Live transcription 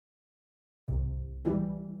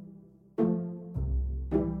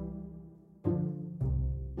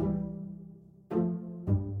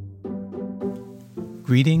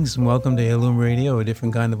Greetings and welcome to Heirloom Radio, a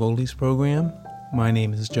different kind of oldies program. My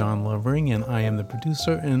name is John Lovering and I am the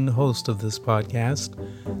producer and host of this podcast,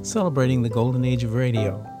 celebrating the golden age of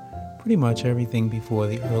radio, pretty much everything before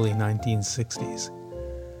the early 1960s.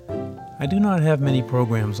 I do not have many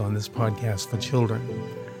programs on this podcast for children.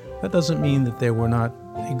 That doesn't mean that there were not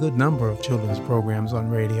a good number of children's programs on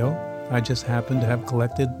radio. I just happen to have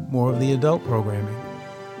collected more of the adult programming.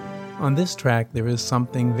 On this track, there is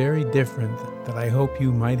something very different that I hope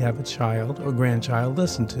you might have a child or grandchild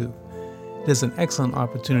listen to. It is an excellent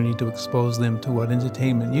opportunity to expose them to what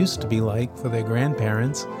entertainment used to be like for their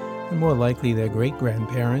grandparents, and more likely their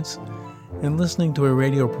great-grandparents, and listening to a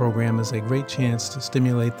radio program is a great chance to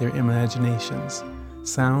stimulate their imaginations.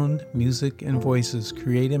 Sound, music, and voices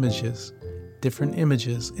create images, different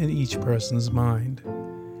images in each person's mind.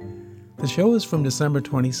 The show is from December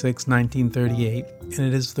 26, 1938, and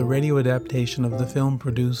it is the radio adaptation of the film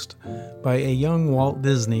produced by a young Walt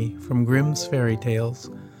Disney from Grimm's Fairy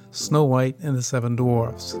Tales, Snow White and the Seven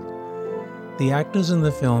Dwarfs. The actors in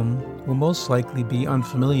the film will most likely be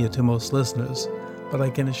unfamiliar to most listeners, but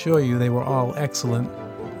I can assure you they were all excellent,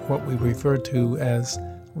 what we refer to as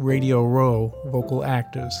Radio Row vocal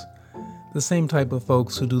actors, the same type of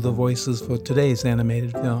folks who do the voices for today's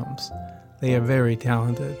animated films. They are very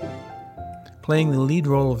talented. Playing the lead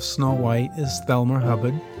role of Snow White is Thelma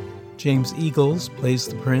Hubbard. James Eagles plays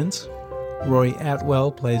the Prince. Roy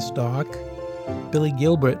Atwell plays Doc. Billy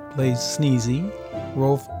Gilbert plays Sneezy.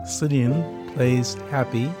 Rolf Sidian plays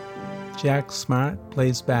Happy. Jack Smart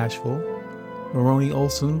plays Bashful. Maroney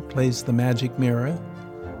Olson plays the Magic Mirror.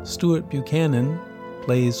 Stuart Buchanan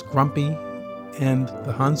plays Grumpy and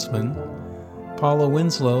the Huntsman. Paula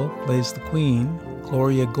Winslow plays the Queen.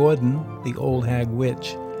 Gloria Gordon, the Old Hag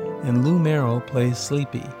Witch. And Lou Merrill plays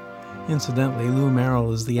Sleepy. Incidentally, Lou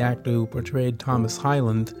Merrill is the actor who portrayed Thomas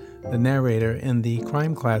Hyland, the narrator in the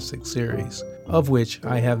Crime Classics series, of which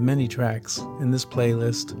I have many tracks in this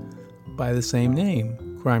playlist by the same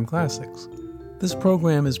name, Crime Classics. This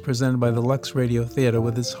program is presented by the Lux Radio Theater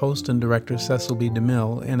with its host and director Cecil B.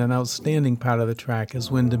 DeMille, and an outstanding part of the track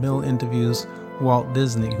is when DeMille interviews Walt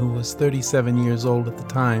Disney, who was 37 years old at the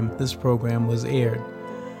time this program was aired.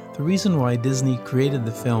 The reason why Disney created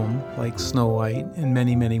the film, like Snow White and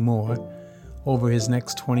many, many more, over his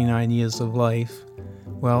next 29 years of life,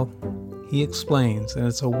 well, he explains, and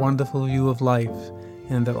it's a wonderful view of life,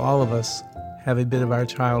 and that all of us have a bit of our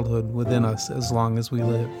childhood within us as long as we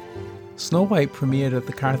live. Snow White premiered at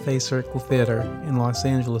the Carthay Circle Theater in Los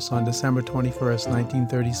Angeles on December 21st,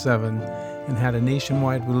 1937, and had a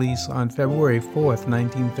nationwide release on February 4th,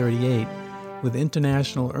 1938, with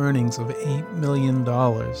international earnings of $8 million,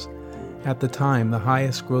 at the time the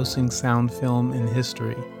highest-grossing sound film in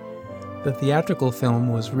history. The theatrical film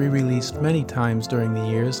was re-released many times during the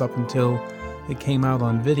years up until it came out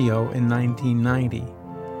on video in 1990.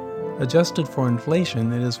 Adjusted for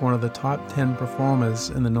inflation, it is one of the top 10 performers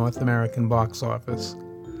in the North American box office.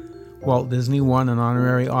 Walt Disney won an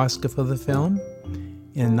honorary Oscar for the film.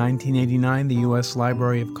 In 1989, the U.S.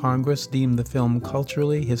 Library of Congress deemed the film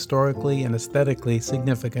culturally, historically, and aesthetically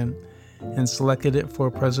significant and selected it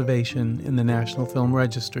for preservation in the National Film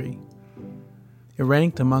Registry. It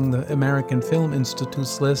ranked among the American Film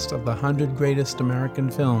Institute's list of the 100 greatest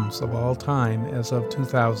American films of all time as of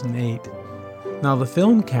 2008. Now, the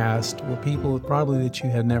film cast were people probably that you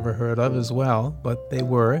had never heard of as well, but they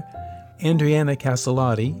were Adriana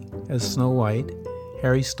Caselotti as Snow White,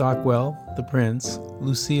 Harry Stockwell, the Prince,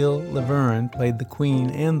 Lucille Laverne played the Queen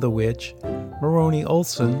and the Witch, Maroney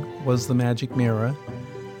Olson was the Magic Mirror,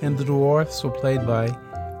 and the dwarfs were played by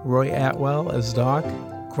Roy Atwell as Doc,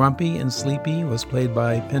 Grumpy and Sleepy was played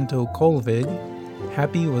by Pinto Colvig,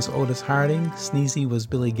 Happy was Otis Harding, Sneezy was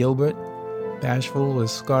Billy Gilbert, Bashful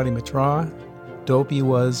was Scotty Matraw, Dopey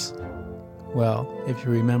was, well, if you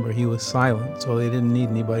remember, he was silent, so they didn't need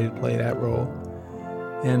anybody to play that role,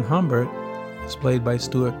 and Humbert was played by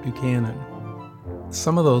Stuart Buchanan.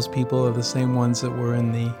 Some of those people are the same ones that were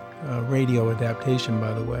in the radio adaptation,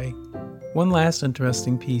 by the way. One last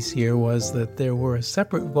interesting piece here was that there were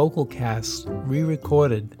separate vocal casts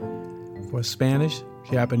re-recorded for Spanish,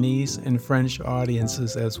 Japanese, and French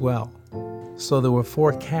audiences as well. So there were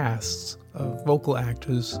 4 casts of vocal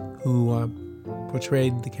actors who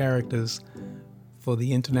portrayed the characters for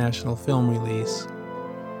the international film release.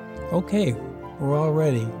 Okay, we're all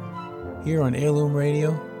ready here on Heirloom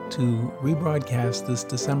Radio to rebroadcast this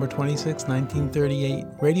December 26, 1938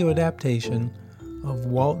 radio adaptation of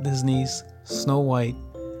Walt Disney's Snow White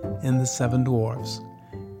and the Seven Dwarfs.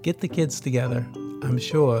 Get the kids together. I'm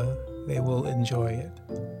sure they will enjoy it.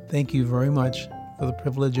 Thank you very much for the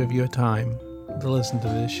privilege of your time to listen to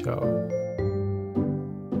this show.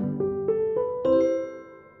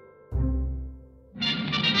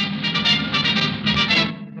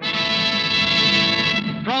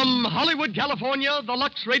 Hollywood, California, the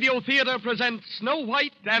Lux Radio Theater presents Snow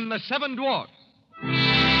White and the Seven Dwarfs.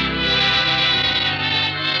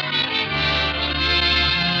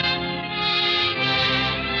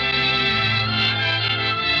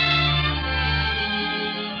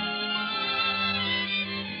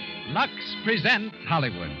 Lux presents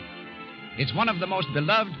Hollywood. It's one of the most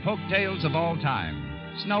beloved folk tales of all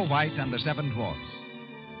time, Snow White and the Seven Dwarfs.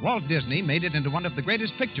 Walt Disney made it into one of the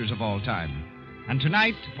greatest pictures of all time. And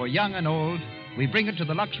tonight, for young and old, we bring it to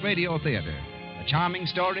the Lux Radio Theater. The charming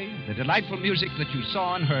story, the delightful music that you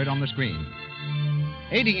saw and heard on the screen.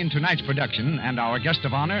 Aiding in tonight's production, and our guest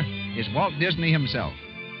of honor, is Walt Disney himself.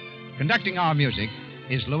 Conducting our music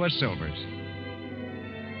is Louis Silvers.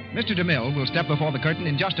 Mr. DeMille will step before the curtain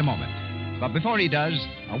in just a moment. But before he does,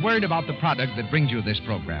 a word about the product that brings you this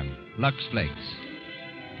program, Lux Flakes.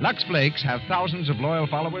 Lux Flakes have thousands of loyal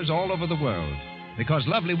followers all over the world because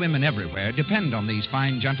lovely women everywhere depend on these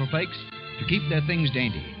fine, gentle flakes to keep their things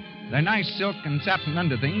dainty. Their nice silk and satin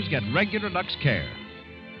underthings get regular Lux care.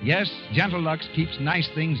 Yes, gentle Lux keeps nice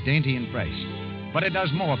things dainty and fresh. But it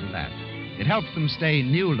does more than that. It helps them stay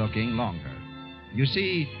new-looking longer. You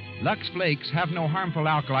see, Lux Flakes have no harmful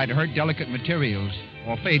alkali to hurt delicate materials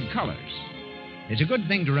or fade colors. It's a good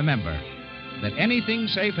thing to remember that anything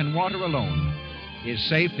safe in water alone is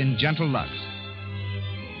safe in gentle Lux.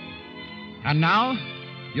 And now,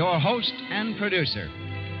 your host and producer.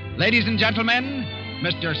 Ladies and gentlemen,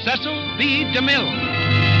 Mr. Cecil B. DeMille.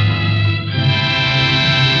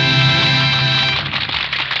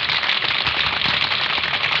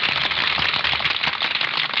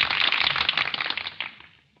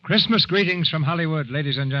 Christmas greetings from Hollywood,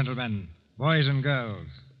 ladies and gentlemen, boys and girls.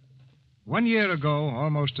 1 year ago,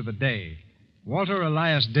 almost to the day, Walter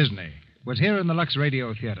Elias Disney was here in the Lux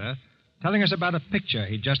Radio Theater telling us about a picture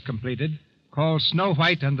he'd just completed called Snow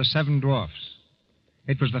White and the Seven Dwarfs.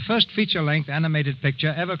 It was the first feature-length animated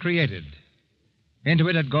picture ever created. Into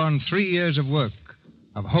it had gone 3 years of work,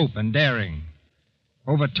 of hope and daring.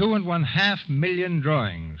 Over 2.5 million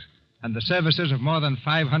drawings and the services of more than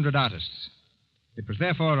 500 artists. It was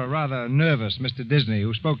therefore a rather nervous Mr. Disney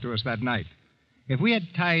who spoke to us that night. If we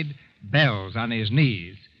had tied bells on his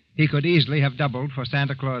knees, he could easily have doubled for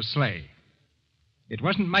Santa Claus' sleigh. It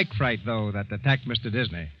wasn't Mike Fright, though, that attacked Mr.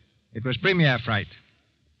 Disney. It was Premier Fright.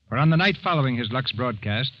 For on the night following his Lux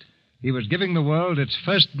broadcast, he was giving the world its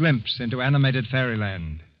first glimpse into animated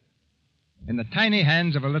fairyland. In the tiny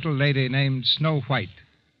hands of a little lady named Snow White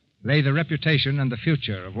lay the reputation and the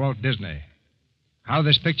future of Walt Disney. How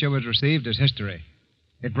this picture was received is history.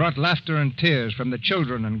 It brought laughter and tears from the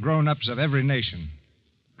children and grown-ups of every nation.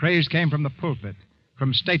 Praise came from the pulpit,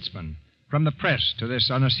 from statesmen, from the press to this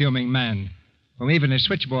unassuming man, whom even his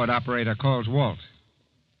switchboard operator calls Walt.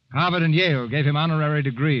 Harvard and Yale gave him honorary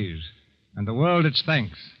degrees, and the world its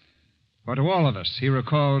thanks. For to all of us, he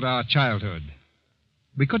recalled our childhood.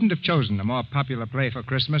 We couldn't have chosen a more popular play for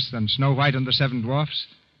Christmas than Snow White and the Seven Dwarfs,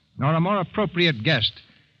 nor a more appropriate guest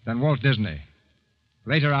than Walt Disney.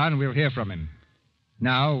 Later on, we'll hear from him.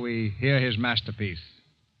 Now we hear his masterpiece.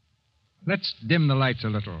 Let's dim the lights a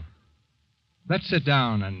little. Let's sit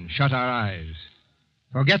down and shut our eyes.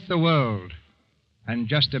 Forget the world and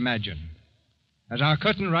just imagine. As our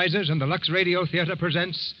curtain rises and the Lux Radio Theater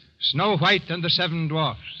presents Snow White and the Seven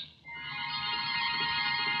Dwarfs.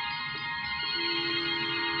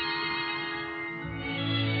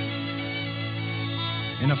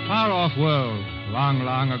 In a far-off world, long,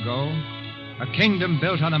 long ago, a kingdom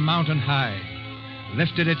built on a mountain high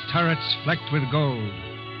lifted its turrets flecked with gold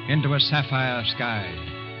into a sapphire sky.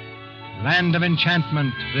 Land of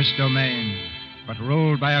enchantment, this domain, but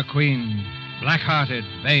ruled by a queen, black-hearted,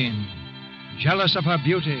 vain, jealous of her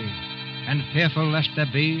beauty, and fearful lest there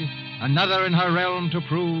be another in her realm to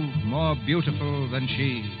prove more beautiful than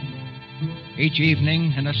she. Each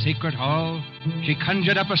evening in a secret hall, she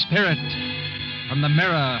conjured up a spirit from the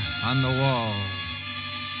mirror on the wall.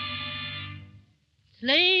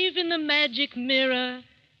 Slave in the magic mirror,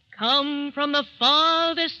 come from the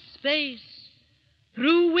farthest space.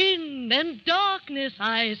 Through wind and darkness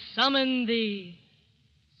I summon thee.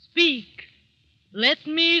 Speak, let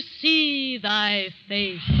me see thy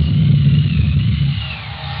face.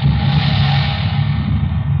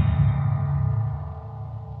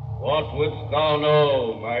 What wouldst thou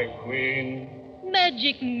know, my queen?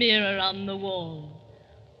 Magic mirror on the wall,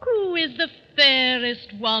 who is the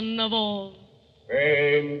fairest one of all?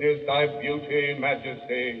 Famed is thy beauty,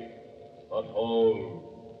 majesty, but hold,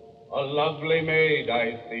 a lovely maid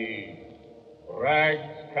I see.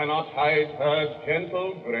 Rags cannot hide her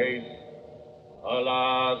gentle grace.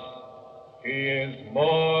 Alas, she is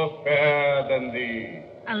more fair than thee.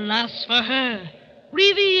 Alas for her,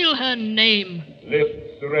 Reveal her name.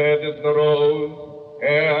 Lips red as the rose,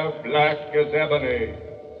 hair black as ebony,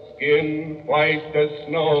 skin white as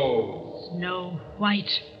snow. Snow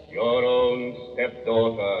White. Your own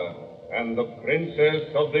stepdaughter and the princess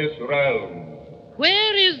of this realm.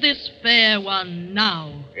 Where is this fair one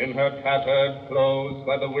now? In her tattered clothes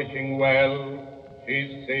by the wishing well,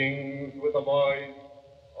 she sings with the voice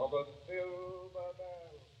of a silver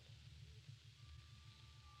bell.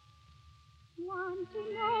 Want to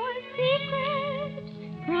know a secret?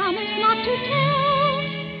 Promise not to tell.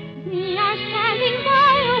 We are standing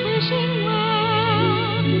by a wishing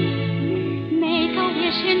well. Make a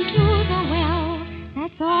wish into the well.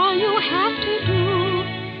 That's all you have to do.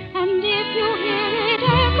 And if you hear it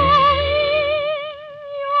echoing,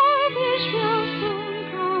 your wish will soon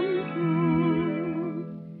come true.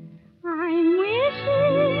 I'm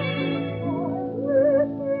wishing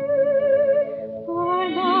for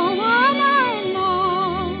the one I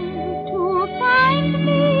love to find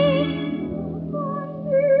me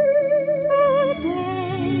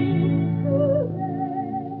today.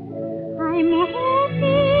 I'm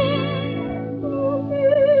hoping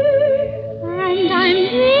and I'm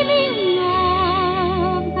dreaming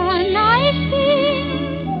of the nice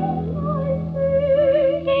things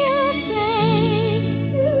he'll say.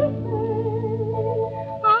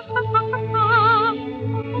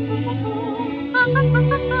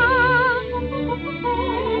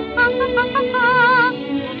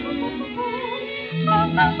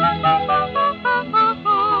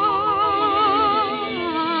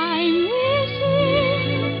 I'm wishing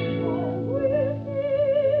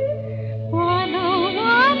for the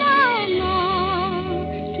one I love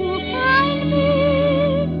to find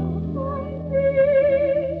me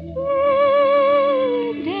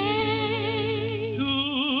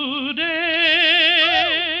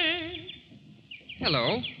today.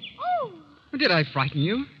 Hello. Oh, Did I frighten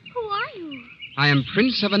you? who are you? I am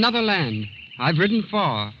Prince of another land. I've ridden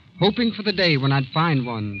far, hoping for the day when I'd find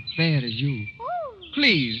one fair as you. Oh,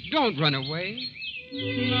 Please, don't run away.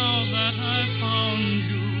 Now that I've found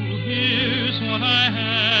you, here's what I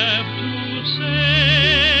have to say.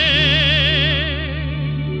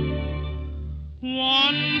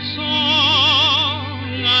 One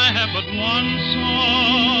song, I have but one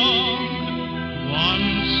song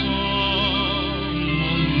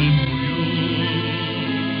only for you.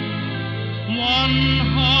 One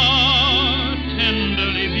heart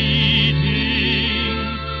tenderly beating,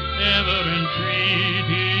 ever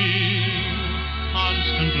entreating,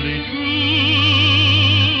 constantly true.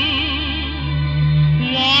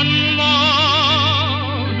 One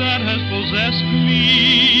love that has possessed me,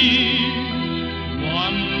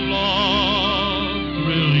 one love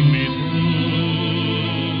thrilling me through.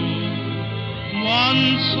 One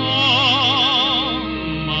song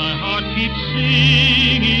my heart keeps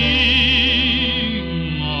singing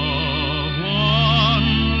of one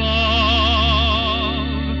love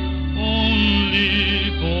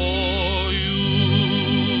only for you.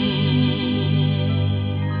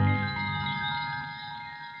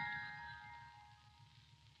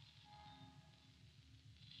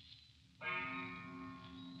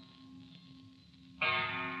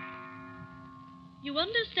 You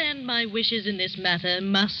understand my wishes in this matter,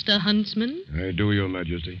 Master Huntsman? I do, Your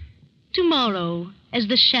Majesty. Tomorrow, as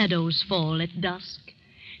the shadows fall at dusk,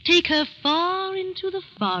 take her far into the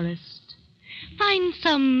forest. Find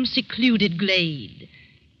some secluded glade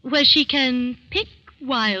where she can pick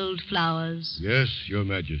wildflowers. Yes, Your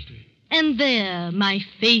Majesty. And there, my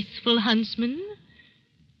faithful huntsman,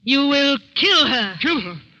 you will kill her. Kill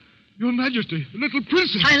her? Your Majesty, the little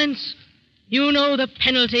princess. Silence! You know the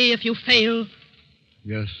penalty if you fail.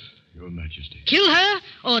 Yes, Your Majesty. Kill her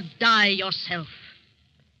or die yourself.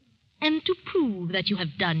 And to prove that you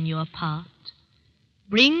have done your part,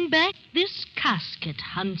 bring back this casket,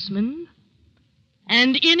 huntsman,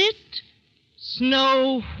 and in it,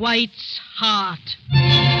 Snow White's heart.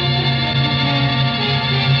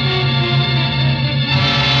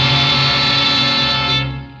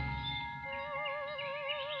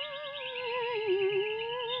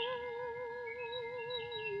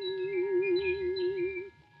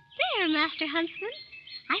 there, Master Huntsman.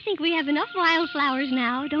 I think we have enough wildflowers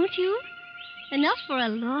now, don't you? Enough for a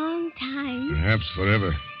long time. Perhaps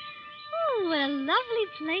forever. Oh, what a lovely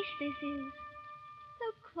place this is.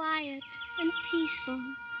 So quiet and peaceful.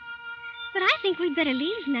 But I think we'd better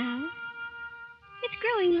leave now. It's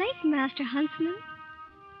growing late, Master Huntsman.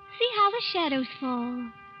 See how the shadows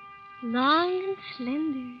fall. Long and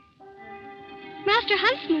slender. Master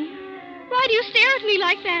Huntsman, why do you stare at me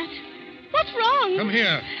like that? What's wrong? Come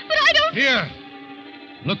here. But I don't... Here.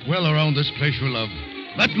 Look well around this place you love.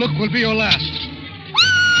 That look will be your last.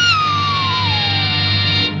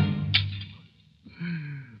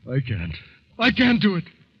 I can't. I can't do it.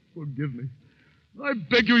 Forgive me. I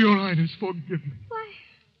beg you, Your Highness, forgive me. Why,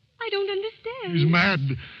 I don't understand. She's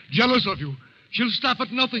mad. Jealous of you. She'll stop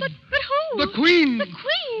at nothing. But who? The Queen. The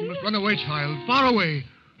Queen? You must run away, child. Far away.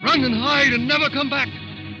 Run and hide and never come back.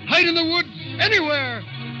 Hide in the woods. Anywhere.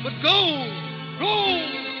 But go. Go.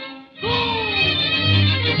 Go.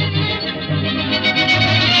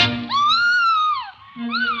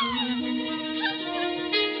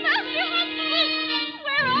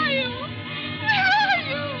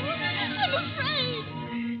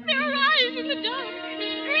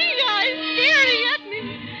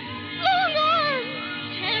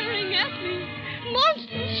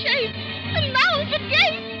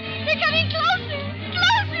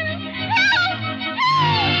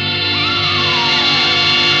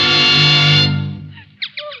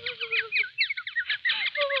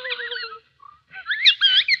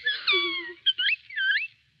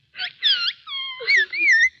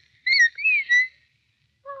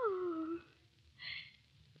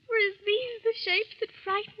 Shapes that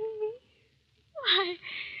frighten me? Why,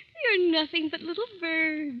 you're nothing but little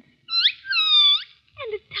birds.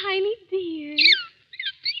 And a tiny deer.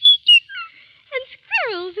 And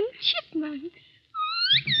squirrels and chipmunks.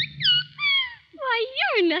 Why,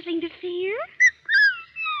 you're nothing to fear.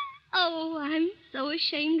 Oh, I'm so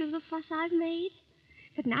ashamed of the fuss I've made.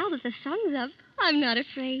 But now that the sun's up, I'm not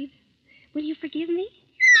afraid. Will you forgive me?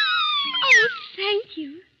 Oh, thank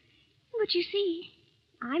you. But you see,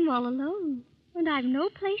 I'm all alone, and I've no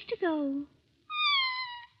place to go.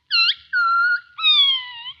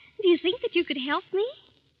 Do you think that you could help me?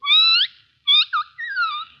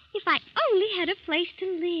 If I only had a place to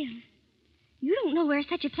live. You don't know where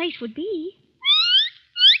such a place would be.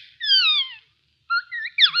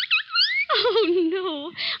 Oh,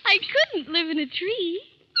 no, I couldn't live in a tree.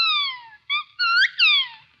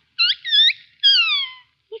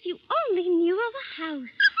 If you only knew of a house.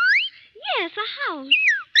 Yes, a house.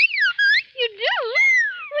 You do?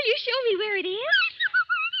 Will you show me where it is?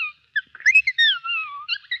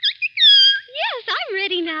 Yes, I'm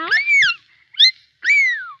ready now.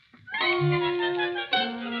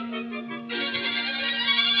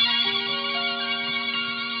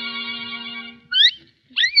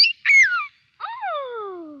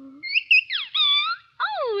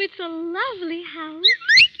 Oh, it's a lovely house.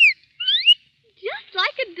 Just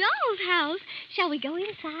like a doll's house. Shall we go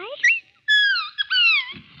inside?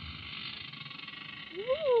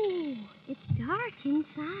 Ooh, it's dark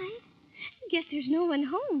inside. Guess there's no one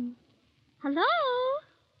home. Hello?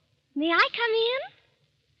 May I come in?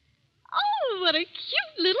 Oh, what a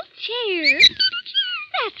cute little chair.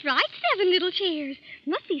 That's right, 7 little chairs.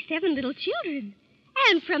 Must be 7 little children.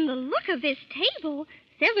 And from the look of this table,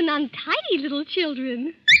 7 untidy little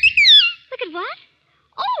children. Look at what?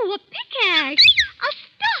 Oh, a pickaxe. A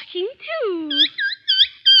stocking, too.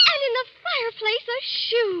 And in the fireplace, a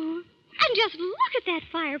shoe. And just look at that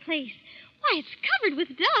fireplace. Why, it's covered with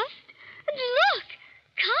dust. And look,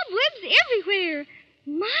 cobwebs everywhere.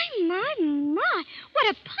 My,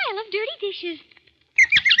 what a pile of dirty dishes.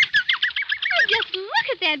 And just look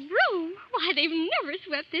at that broom. Why, they've never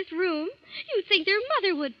swept this room. You'd think their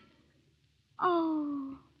mother would...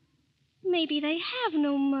 Oh, maybe they have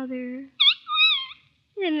no mother.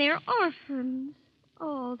 Then they're orphans.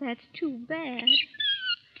 Oh, that's too bad.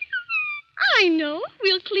 I know.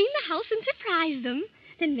 We'll clean the house and surprise them.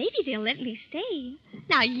 Then maybe they'll let me stay.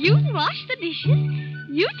 Now, you wash the dishes.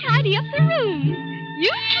 You tidy up the room.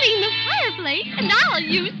 You clean the fireplace, and I'll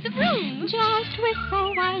use the broom. Just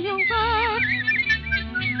whistle while you work.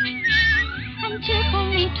 And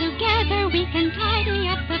cheerfully together we can tidy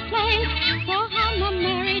up the place. So hum a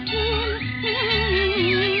merry tune.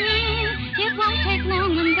 It won't take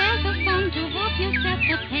long when there's a song to help you set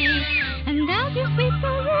the pace. And as you sweep the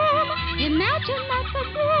room, imagine that the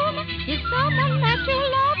groom is someone that you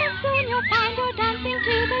love, and soon you'll find her dancing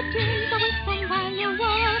to the tune. So whistle while you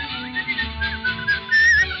work.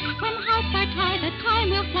 When hearts are tied, the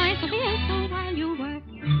time will fly, so whistle while you work.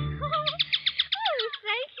 Oh,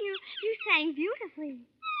 thank you. You sang beautifully.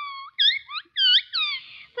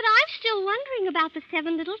 But I'm still wondering about the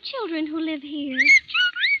 7 little children who live here.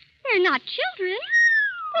 They're not children.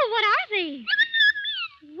 Well, what are they?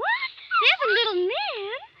 What? 7 little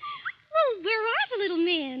men? Well, where are the little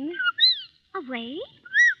men? Away?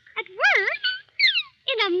 At work?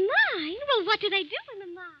 In a mine? Well, what do they do in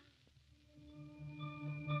the mine?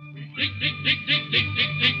 Dig, dig, dig, dig, dig,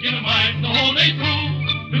 dig, dig in a mine the whole day through.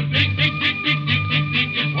 To dig, dig, dig, dig, dig, dig, dig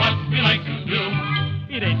is what we like to do.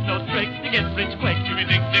 It ain't no trick to get rich quick. If you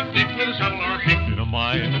dig, dig, dig with a shovel or a pick. In a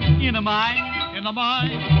mine. In a mine. In a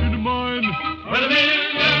mine. In a mine. Where the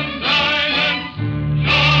million diamonds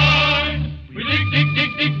shine. dig, dig,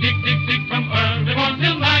 dig, dig, dig, dig, dig from early morn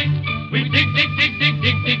till night. We dig, dig, dig, dig,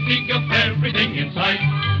 dig, dig, dig up everything in sight.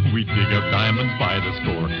 We dig up diamonds by the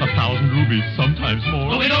score, 1,000 rubies, sometimes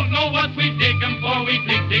more. But we don't know what we dig 'em for. We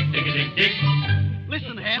dig, dig, dig, dig, dig.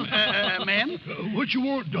 Listen, man. What you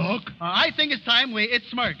want, Doc? I think it's time we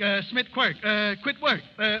Smith Quirk, quit work.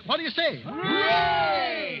 What do you say?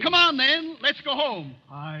 Hooray! Come on, then. Let's go home.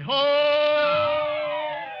 Hi-ho!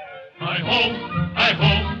 Hi-ho,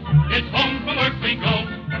 hi-ho, it's home from work we go.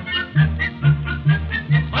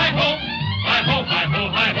 Hi-ho, hi-ho, hi-ho,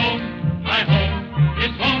 hi-ho, hi-ho,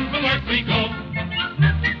 it's home from work we go.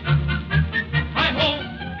 Hi-ho,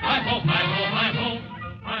 hi-ho, hi-ho, hi-ho,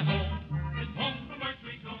 hi-ho, it's home from work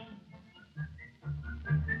we go.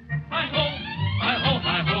 Hi-ho, hi-ho,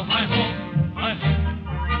 hi-ho, hi-ho, hi-ho.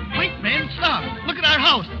 Wait, man, stop. Look at our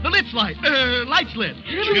house. The lit's light's lit.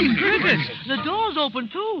 Jiminy crickets. The door's open,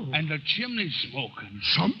 too. And the chimney's smoking.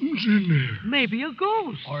 Something's in there. Maybe a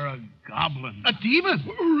ghost. Or a goblin. A demon.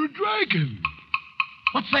 Or a dragon.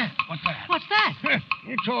 What's that? What's that?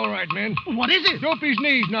 It's all right, men. What is it? Dopey's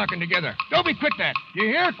knees knocking together. Dopey, quit that. You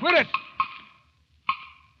hear? Quit it.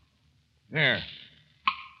 There.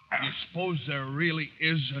 You suppose there really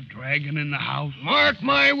is a dragon in the house? Mark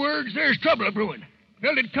my words, there's trouble a brewing.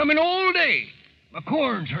 Felt it coming all day. My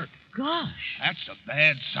corn's hurt. Gosh. That's a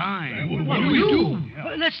bad sign. What do we do?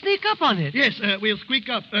 Let's sneak up on it. Yes, we'll sneak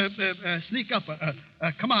up.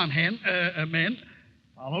 Come on, men.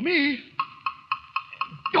 Follow me.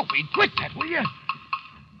 Dopey, quit that, will you?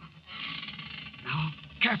 Now,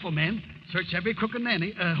 careful, men. Search every crook and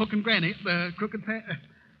nanny, hook and granny,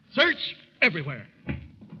 search everywhere.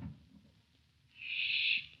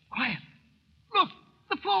 Shh. Quiet. Look,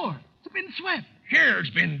 the floor. It's been swept. Here's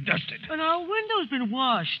been dusted. And our window's been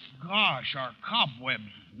washed. Gosh, our cobwebs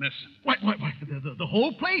is missing. What? The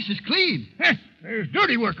whole place is clean. There's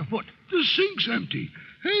dirty work afoot. The sink's empty.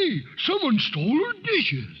 Hey, someone stole our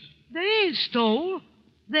dishes. They ain't stole.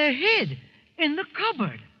 They're hid in the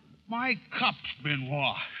cupboard. My cup's been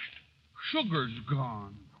washed. Sugar's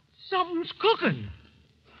gone. Something's cooking.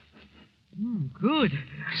 Good.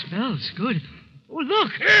 Smells good. Oh,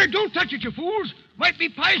 look. Here, don't touch it, you fools. Might be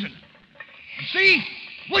poison. See?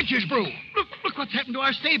 Witch's brew. Look what's happened to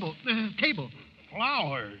our table.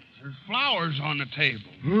 Flowers. There's flowers on the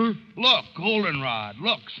table. Huh? Look, goldenrod.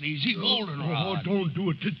 Look, Sneezy, goldenrod. Oh, don't do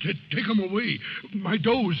it. Take them away. My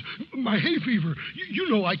doze, my hay fever. You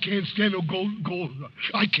know I can't stand no gold.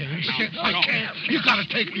 I can't. I can't. You gotta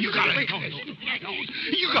take me. You gotta.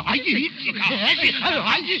 You got.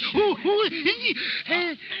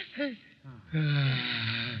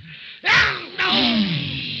 No!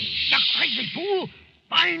 You crazy fool!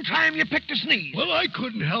 Fine time you picked a sneeze. Well, I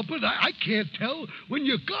couldn't help it. I can't tell. When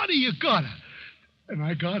you gotta, you gotta. And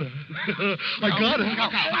I gotta. I gotta.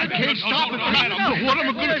 I can't stop it. What am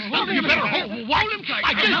I gonna do? You better hold him tight.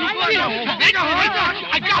 I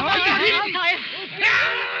got.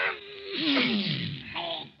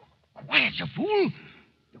 Quiet, you fool.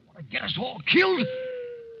 You want to get us all killed?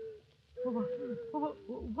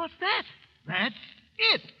 What's that? That's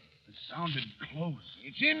it. It sounded close.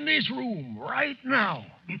 It's in this room right now.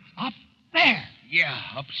 It's up there.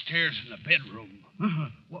 Yeah, upstairs in the bedroom.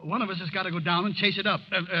 One of us has got to go down and chase it up.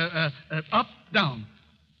 Up, down.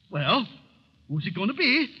 Well, who's it going to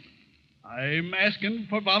be? I'm asking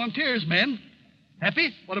for volunteers, men.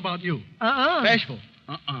 Happy? What about you? Bashful?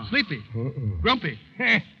 Sleepy? Grumpy?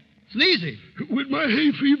 Sneezy? With my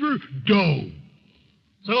hay fever, dough.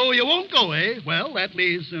 So you won't go, eh? Well, that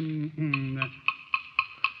leaves...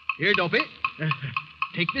 Here, Dopey.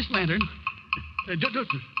 Take this lantern.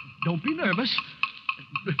 Don't be nervous.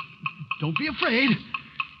 Don't be afraid.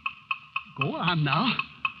 Go on now.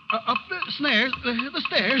 Up the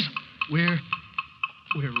stairs. We're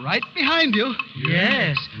right behind you.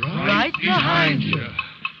 Yes, right behind you.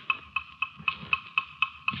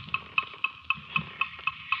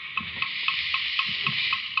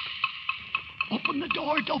 Open the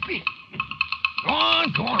door, Dopey. Go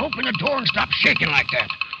on, open the door and stop shaking like that.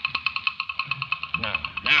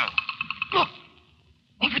 Now. Look,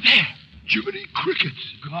 over there. Jiminy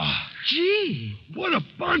crickets. Gosh. Gee. What a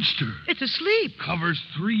monster. It's asleep. Covers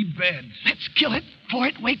 3 beds. Let's kill it before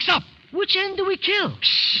it wakes up. Which end do we kill?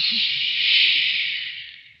 Shh.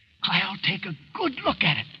 I'll take a good look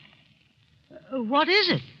at it. What is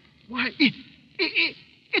it? Why,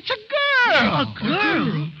 it's a girl. A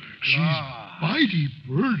girl? She's mighty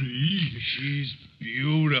pretty. She's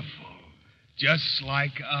beautiful. Just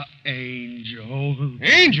like an angel.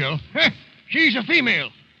 Angel? She's a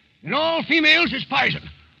female. And all females is poison.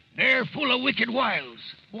 They're full of wicked wiles.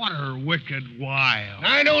 What are wicked wiles?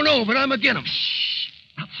 I don't know, but I'm agin 'em. Shh.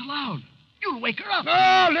 Not so loud. You'll wake her up.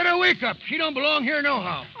 No, let her wake up. She don't belong here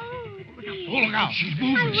nohow. Oh, look out. She's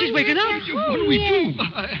moving. She's waking up. What do we do?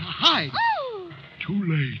 Hide. Oh, Too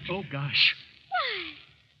late. Oh, gosh.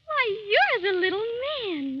 why, you're the little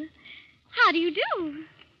man. How do you do?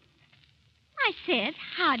 I said,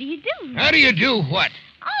 how do you do? How do you do what?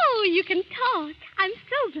 Oh, you can talk. I'm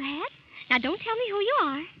so glad. Now, don't tell me who you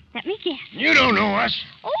are. Let me guess. You don't know us.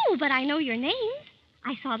 Oh, but I know your names.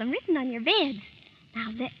 I saw them written on your beds.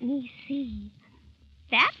 Now, let me see.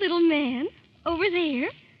 That little man over there,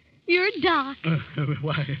 you're Doc.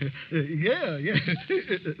 Why, yeah.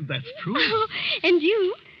 That's true. Oh, and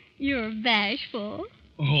you're Bashful.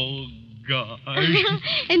 Oh, gosh.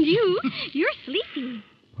 And you're Sleepy.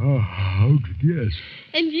 Oh, how'd you guess?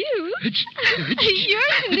 And you, you're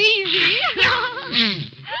Sneezy.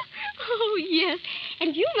 Oh, yes.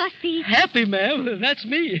 And you must be... Happy, ma'am. That's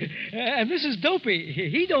me. And this is Dopey.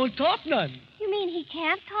 He don't talk none. You mean he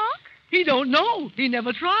can't talk? He don't know. He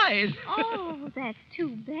never tried. Oh, that's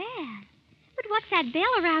too bad. But what's that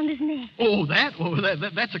bell around his neck? Oh,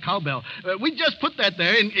 that's a cowbell. We just put that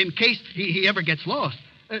there in case he ever gets lost.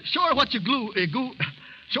 Sure what you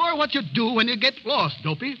Sure what you do when you get lost,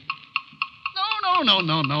 Dopey. No.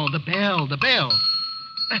 The bell.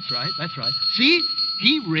 That's right. See?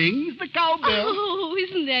 He rings the cowbell. Oh,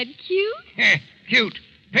 isn't that cute? Cute.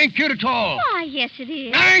 Ain't cute at all. Why, yes, it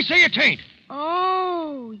is. I say it ain't.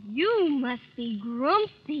 Oh, you must be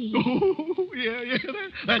grumpy. Oh, yeah.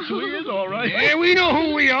 That's who he is, all right. Yeah, we know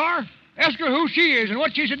who we are. Ask her who she is and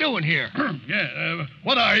what she's doing here. Yeah,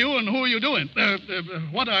 what are you and who are you doing?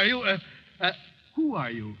 What are you? Who are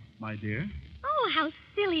you, my dear? Oh, how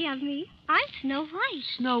silly of me. I'm Snow White.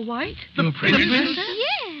 Snow White? The princess?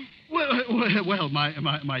 Yes. Well,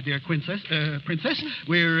 my dear princess,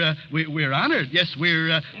 we're honored. Yes,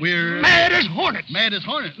 we're mad as hornets. Mad as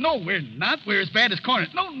hornets. No, we're not. We're as bad as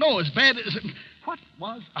cornet. No, as bad as. What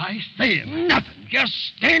was I saying? Nothing. Just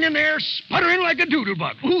standing there sputtering like a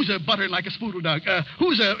doodlebug. Who's a buttering like a spoodle dog?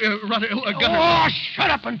 Who's a gunner? Oh, shut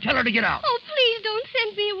up and tell her to get out. Oh, please don't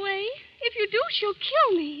send me away. If you do, she'll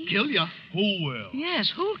kill me. Kill ya? Who will?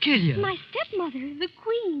 Yes, who'll kill you? My stepmother, the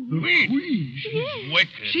Queen. The Queen? She's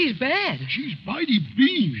wicked. She's bad. She's mighty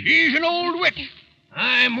bean. She's an old witch.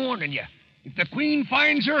 I'm warning you. If the Queen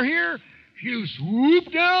finds her here, she'll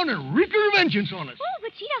swoop down and wreak her vengeance on us. Oh,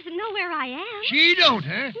 but she doesn't know where I am. She don't,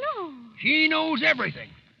 huh? No. She knows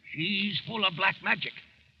everything. She's full of black magic.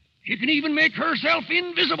 She can even make herself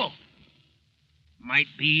invisible. Might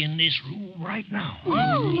be in this room right now.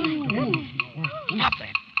 Oh. Stop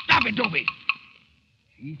that. Stop it, Dopey.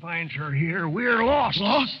 She finds her here, we're lost.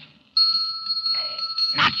 Lost?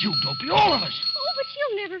 Not you, Dopey, all of us. Oh, but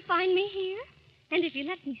she'll never find me here. And if you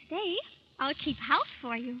let me stay, I'll keep house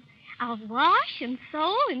for you. I'll wash and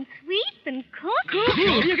sew and sweep and cook.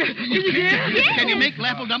 Can you make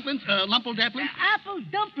lapple dumplings? Lumple dumplings? Apple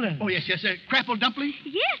dumplings. Oh, yes. Crapple dumplings?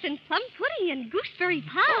 Yes, and plum pudding and gooseberry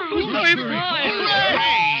pie. Gooseberry pie.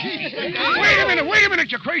 Wait a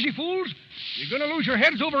minute, you crazy fools. You're going to lose your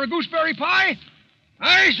heads over a gooseberry pie?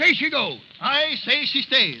 I say she goes. I say she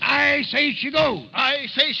stays. I say she goes. I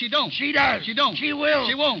say she don't. She does. She don't. She will.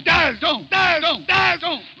 She won't. Does. Don't. Don't.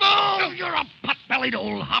 Oh, you're a pot-bellied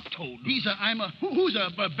old hop-toad. Who's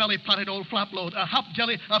a belly-potted old flop-load? A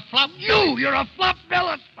hop-jelly, a flop... You're a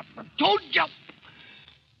flop-bellied toad jump.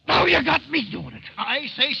 Now you got me doing it. I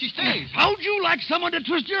say she stays. How'd you like someone to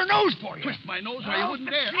twist your nose for you? Twist my nose where you wouldn't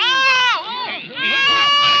dare.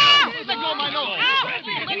 Let go of my nose.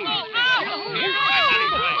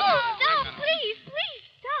 Stop, please,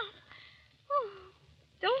 stop. Oh,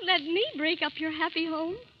 don't let me break up your happy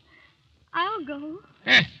home. I'll go.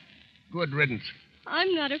 Good riddance.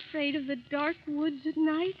 I'm not afraid of the dark woods at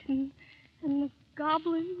night and the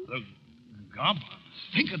goblins. The goblins?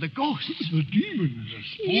 Think of the ghosts. The demons. The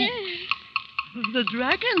spooks. Yes. The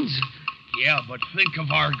dragons. Yeah, but think of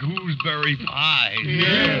our gooseberry pie.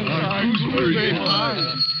 Yeah, our gooseberry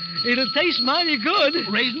pie. It'll taste mighty good.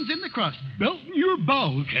 Raisins in the crust. Melt in your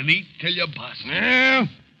bowels. Can eat till you bust. Yeah.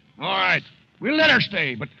 All right. We'll let her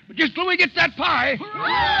stay, but just till we get that pie.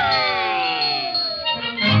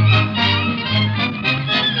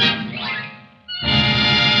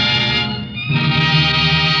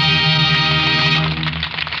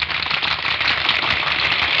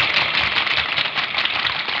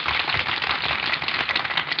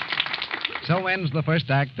 So ends the first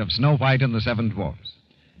act of Snow White and the Seven Dwarfs.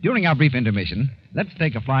 During our brief intermission, let's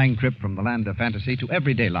take a flying trip from the land of fantasy to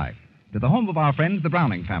everyday life, to the home of our friends, the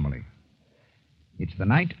Browning family. It's the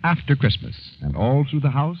night after Christmas, and all through the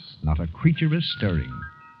house, not a creature is stirring.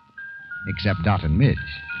 Except Dot and Midge.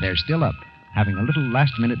 They're still up, having a little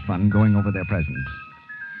last-minute fun going over their presents.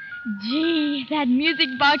 Gee, that music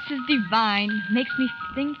box is divine. Makes me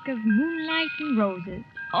think of moonlight and roses.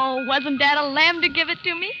 Oh, wasn't Dad a lamb to give it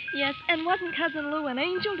to me? Yes, and wasn't Cousin Lou an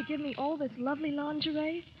angel to give me all this lovely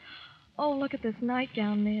lingerie? Oh, look at this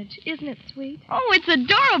nightgown, Midge. Isn't it sweet? Oh, it's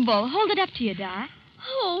adorable. Hold it up to you, Di.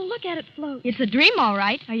 Oh, look at it float. It's a dream, all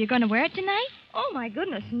right. Are you going to wear it tonight? Oh, my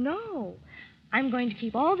goodness, no. I'm going to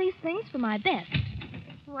keep all these things for my best.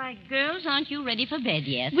 Why, girls, aren't you ready for bed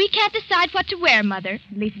yet? We can't decide what to wear, Mother.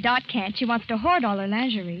 At least Dot can't. She wants to hoard all her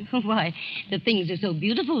lingerie. Why, the things are so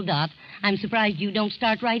beautiful, Dot. I'm surprised you don't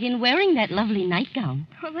start right in wearing that lovely nightgown.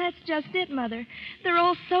 Well, that's just it, Mother. They're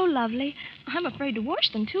all so lovely. I'm afraid to wash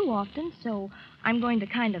them too often, so I'm going to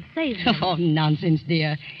kind of save them. Oh, nonsense,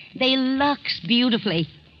 dear. They lux beautifully.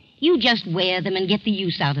 You just wear them and get the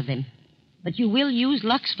use out of them. But you will use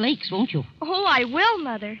Lux Flakes, won't you? Oh, I will,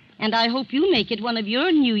 Mother. And I hope you make it one of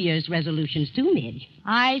your New Year's resolutions, too, Midge.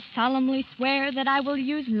 I solemnly swear that I will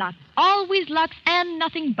use Lux. Always Lux and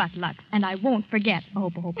nothing but Lux. And I won't forget. Oh,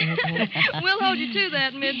 hope. We'll hold you to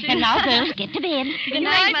that, Midge. And now, girls, get to bed. Good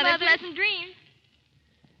night, Mother. Pleasant dreams.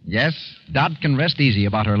 Yes, Dot can rest easy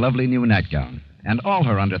about her lovely new nightgown. And all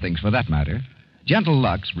her underthings, for that matter. Gentle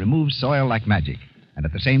Lux removes soil like magic, and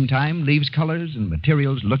at the same time leaves colors and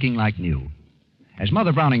materials looking like new. As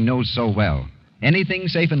Mother Browning knows so well, anything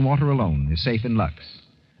safe in water alone is safe in Lux.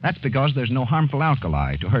 That's because there's no harmful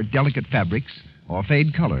alkali to hurt delicate fabrics or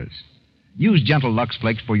fade colors. Use gentle Lux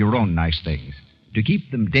Flakes for your own nice things, to keep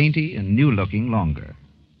them dainty and new-looking longer.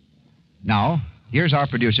 Now, here's our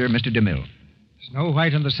producer, Mr. DeMille. Snow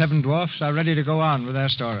White and the Seven Dwarfs are ready to go on with their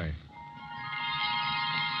story.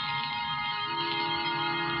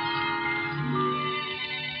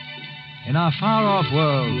 In our far-off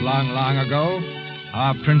world, long, long ago,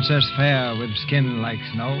 our Princess Fair with skin like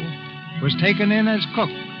snow was taken in as cook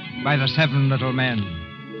by the 7 little men,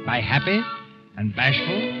 by Happy and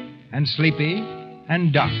Bashful and Sleepy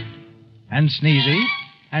and Duck and Sneezy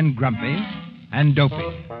and Grumpy and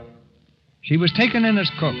Dopey. She was taken in as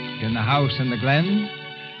cook in the house in the glen,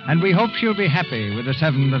 and we hope she'll be happy with the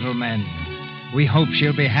 7 little men. We hope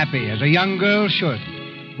she'll be happy as a young girl should,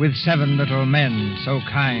 with 7 little men so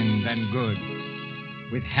kind and good.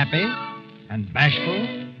 With Happy and Bashful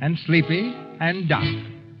and Sleepy and Duck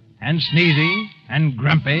and Sneezy and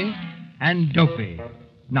Grumpy and Dopey.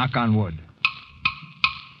 Knock on wood.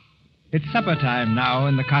 It's supper time now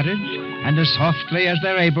in the cottage, and as softly as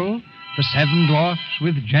they're able, the 7 dwarfs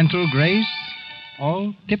with gentle grace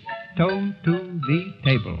all tiptoe to the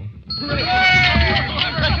table.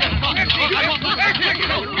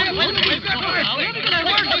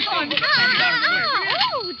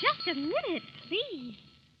 Oh, just a minute, please.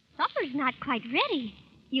 Supper's not quite ready.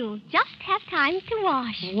 You'll just have time to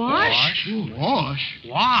wash. Wash?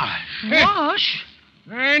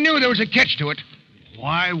 I knew there was a catch to it.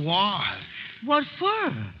 Why wash? What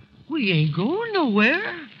for? We ain't going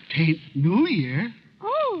nowhere. Tain't New Year.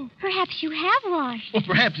 Oh, perhaps you have washed. Well,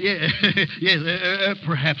 perhaps, yeah. Yes,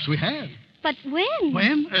 perhaps we have. But when?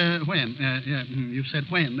 When? You said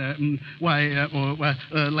when.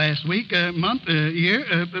 Last week, month,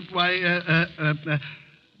 year,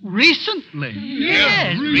 recently.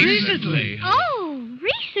 Yes, recently. Oh,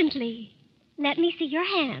 recently. Let me see your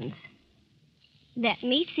hands. Let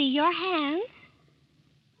me see your hands.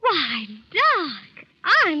 Why, Doc,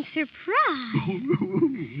 I'm surprised.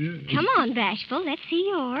 Come on, Bashful, let's see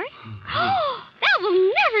yours. Oh, that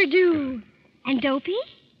will never do. And Dopey?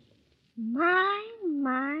 My.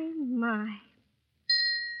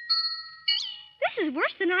 This is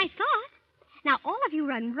worse than I thought. Now, all of you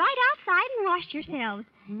run right outside and wash yourselves.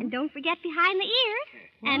 And don't forget behind the ears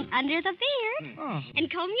and under the beard. And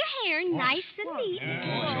comb your hair nice and neat.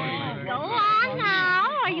 Go on now,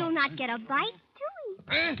 or you'll not get a bite to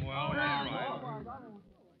eat. Well, all right.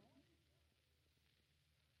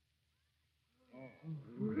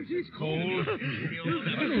 It's cold.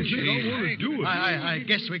 I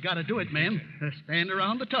guess we gotta do it, man. Stand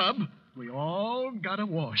around the tub. We all gotta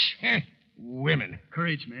wash. Women.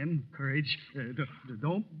 Courage, men. Courage.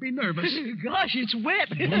 Don't be nervous. Gosh, it's wet.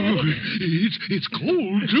 It's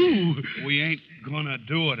cold, too. We ain't gonna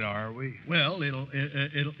do it, are we? Well,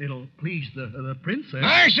 it'll please the princess.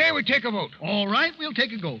 I say we take a vote. All right, we'll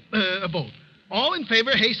take a vote. All in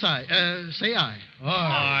favor, say aye.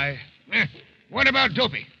 Aye. What about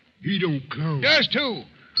Dopey? He don't count. Does too.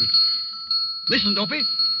 Listen, Dopey.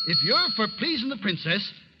 If you're for pleasing the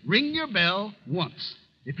princess, ring your bell once.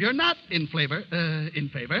 If you're not in favor,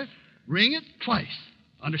 ring it twice.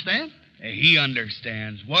 Understand? He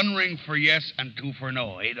understands. 1 ring for yes and 2 for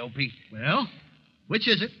no, eh, Dopey? Well, which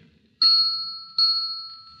is it?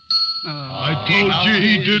 I told you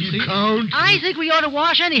he didn't count. I think we ought to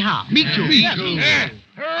wash anyhow. Me too.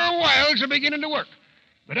 Her wiles are beginning to work.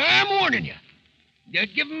 But I'm warning you. You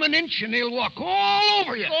give them an inch and they'll walk all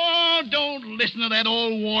over you. Oh, don't listen to that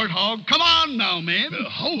old warthog. Come on now, man.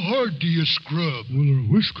 How hard do you scrub? Will her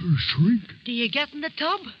whiskers shrink? Do you get in the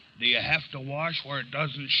tub? Do you have to wash where it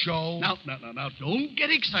doesn't show? Now, don't get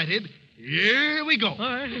excited. Here we go.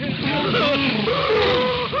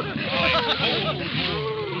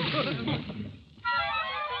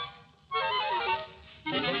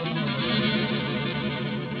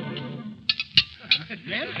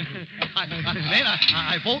 Man,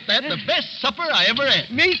 I vote that the best supper I ever had.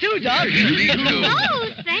 Me too, Doc. Oh,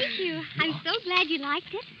 thank you. I'm so glad you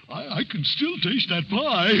liked it. I can still taste that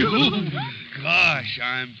pie. Gosh,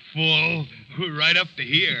 I'm full. Right up to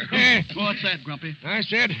here. What's that, Grumpy? I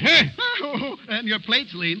said, And your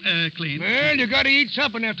plate's clean. Well, you got to eat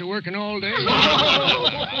something after working all day.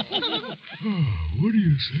 What do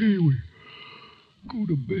you say we go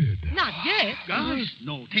to bed? Not yet. Gosh,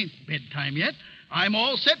 no, 'tain't bedtime yet. I'm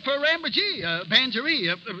all set for Rambergee,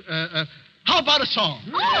 Banjaree. How about a song?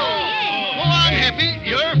 Oh, yeah. Go on, Happy.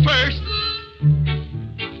 You're first.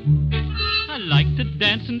 I like to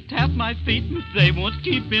dance and tap my feet, and they won't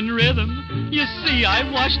keep in rhythm. You see, I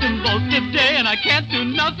watched them both today, and I can't do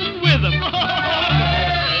nothing with them.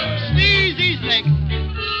 Sneezy's next.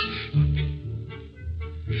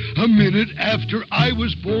 A minute after I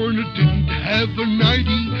was born, I didn't have a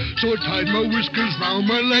nightie, so I tied my whiskers round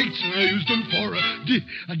my legs and I used them for a nightie.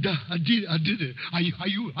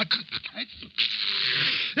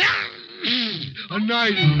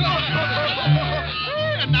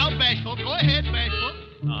 And now, Bashful. Go ahead, Bashful.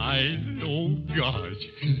 Oh, gosh.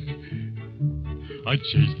 I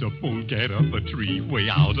chased a polecat up a tree way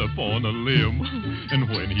out upon a limb. And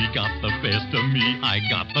when he got the best of me, I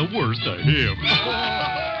got the worst of him.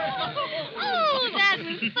 Oh, that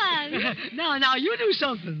was fun. Now, you do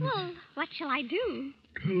something. Well, what shall I do?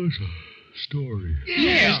 Tell us a story.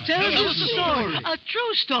 Yes, tell us a story. A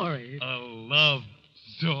true story. A love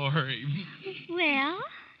story. Well,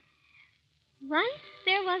 once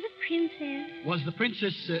there was a princess, Was the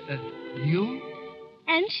princess you?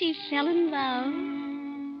 and she fell in love.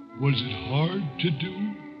 Was it hard to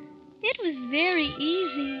do? It was very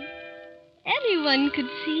easy. Anyone could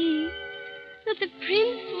see that the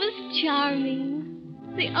prince was charming.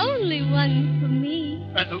 The only one for me.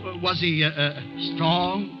 Was he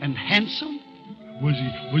strong and handsome? Was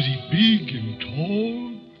he big and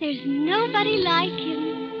tall? There's nobody like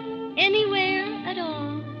him anywhere at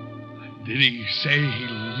all. Did he say he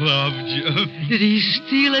loved you? Did he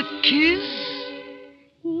steal a kiss?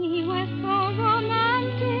 He was so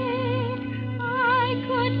romantic, I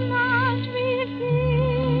could not resist.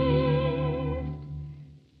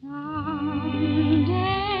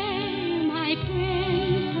 Someday my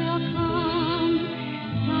prince will come.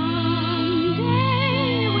 Someday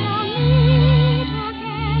we'll meet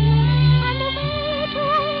again, and away to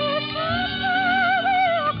his castle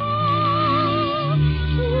we'll go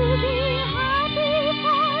to be happy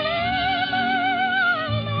forever.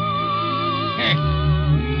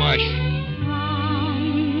 Mush.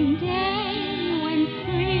 Someday when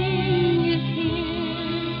spring is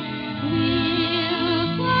here, we'll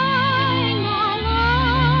find our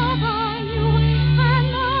love anew, and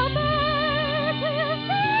the birds will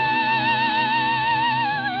sing,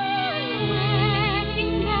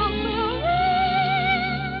 wedding bells will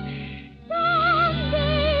ring.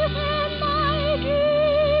 Someday when my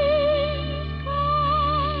dreams come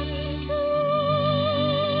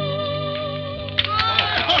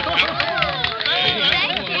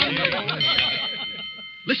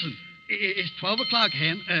Listen, it's 12 o'clock,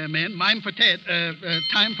 man. Mime for Ted.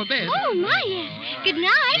 Time for bed. Oh, my, yes. Good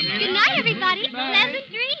night. Good night, everybody. Pleasant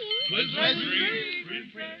dreams. Pleasant dreams.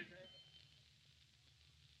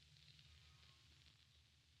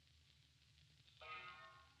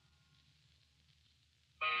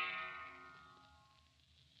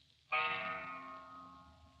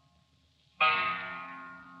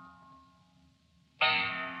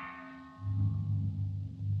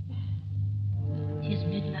 Tis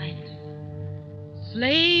midnight.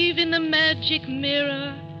 Slave in the magic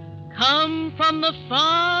mirror, come from the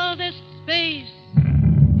farthest space.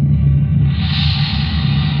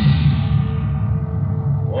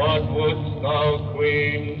 What wouldst thou,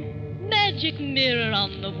 Queen? Magic mirror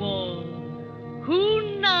on the wall,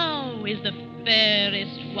 who now is the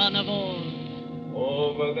fairest one of all?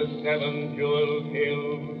 Over the 7 jeweled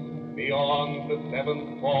hills, beyond the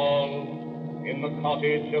 7th fall, in the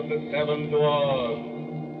cottage of the 7 dwarfs,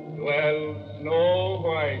 dwells Snow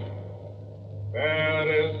White.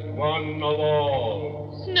 fairest one of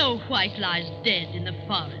all. Snow White lies dead in the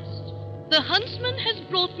forest. The huntsman has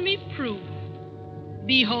brought me proof.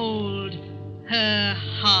 Behold her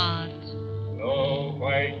heart. Snow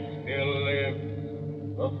White still lives,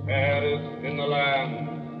 the fairest in the land.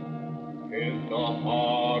 'Tis the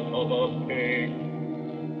heart of a pig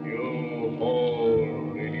you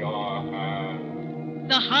hold in your hand.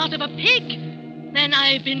 The heart of a pig? Then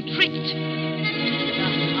I've been tricked.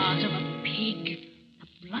 The heart of a pig. A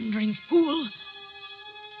blundering fool.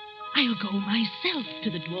 I'll go myself to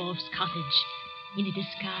the dwarf's cottage in a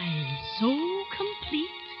disguise so complete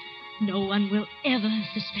no one will ever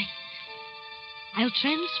suspect. I'll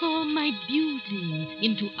transform my beauty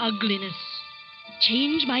into ugliness,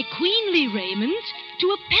 change my queenly raiment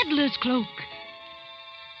to a peddler's cloak,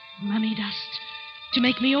 mummy dust to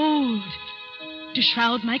make me old, to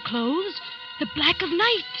shroud my clothes the black of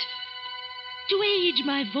night, to age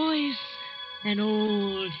my voice an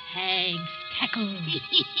old hag's cackle,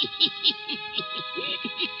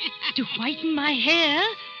 to whiten my hair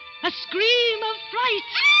a scream of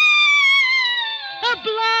fright, a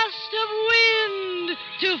blast of wind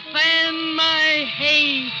to fan my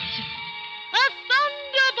hate, a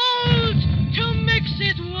thunderbolt to mix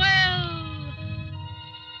it well.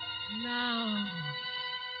 Now,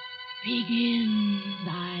 begin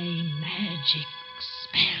thy magic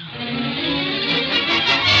spell.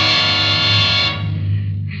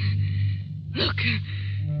 Look,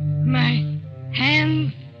 my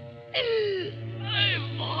hand.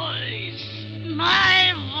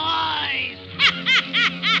 My voice!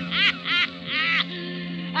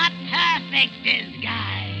 A perfect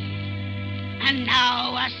disguise. And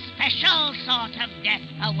now a special sort of death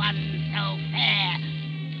for one so fair.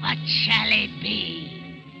 What shall it be?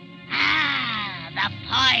 Ah, the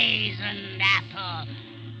poisoned apple.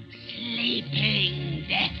 Sleeping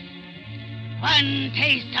death. One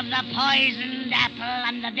taste of the poisoned apple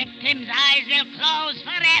and the victim's eyes will close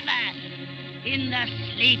forever in the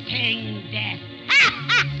sleeping death.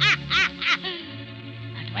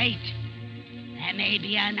 But wait, there may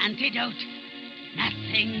be an antidote.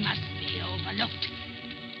 Nothing must be overlooked.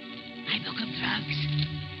 My book of drugs.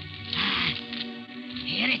 Ah,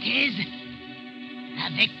 here it is. The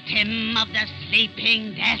victim of the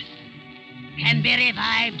sleeping death can be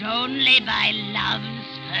revived only by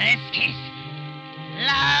love's first kiss.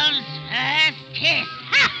 Love's first kiss.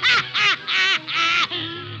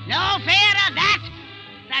 No fear of that.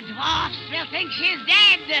 The dwarfs will think she's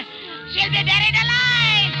dead. She'll be buried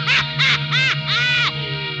alive.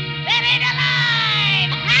 Buried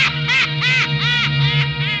alive.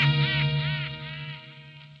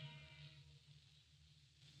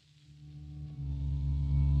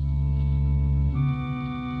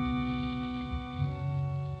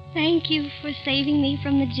 Thank you for saving me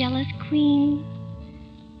from the jealous queen.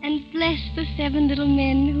 And bless the 7 little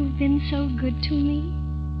men who've been so good to me.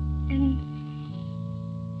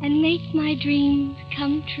 And make my dreams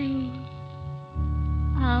come true.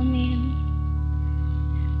 Amen.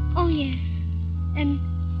 Oh, yes. And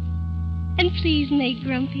please make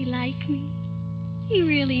Grumpy like me. He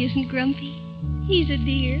really isn't grumpy. He's a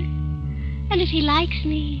dear. And if he likes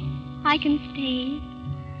me, I can stay.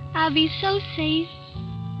 I'll be so safe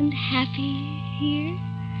and happy here.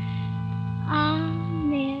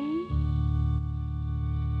 Amen.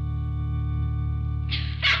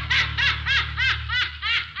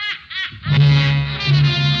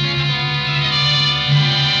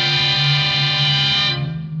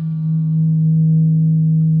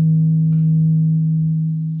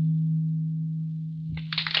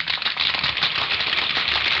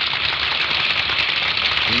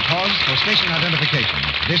 We pause for station identification.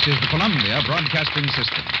 This is the Columbia Broadcasting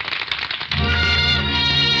System.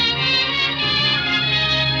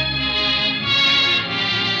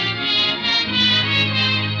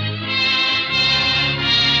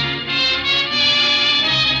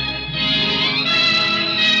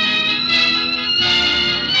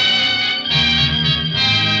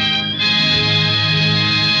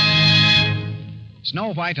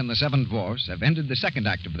 Snow White and the 7 Dwarfs have ended the second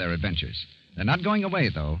act of their adventures. They're not going away,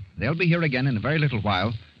 though. They'll be here again in a very little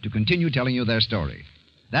while to continue telling you their story.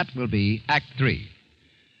 That will be Act 3.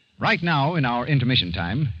 Right now, in our intermission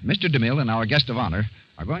time, Mr. DeMille and our guest of honor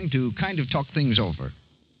are going to kind of talk things over.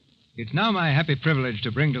 It's now my happy privilege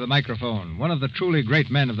to bring to the microphone one of the truly great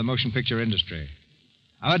men of the motion picture industry.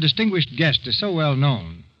 Our distinguished guest is so well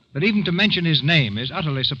known that even to mention his name is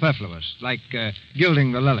utterly superfluous, like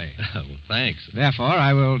gilding the lily. Well, thanks. Therefore,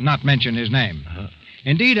 I will not mention his name.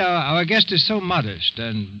 Indeed, our guest is so modest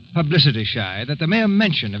and publicity shy that the mere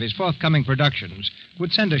mention of his forthcoming productions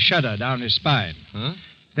would send a shudder down his spine. Huh?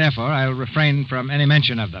 Therefore, I'll refrain from any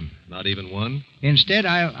mention of them. Not even one? Instead,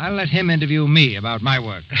 I'll let him interview me about my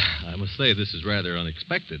work. I must say, this is rather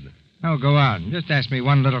unexpected. Oh, go on. Just ask me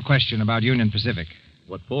one little question about Union Pacific.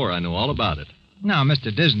 What for? I know all about it. Now,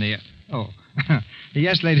 Mr. Disney... Oh,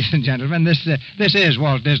 yes, ladies and gentlemen, this is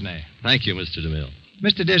Walt Disney. Thank you, Mr. DeMille.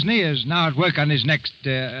 Mr. Disney is now at work on his next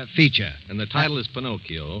feature. And the title is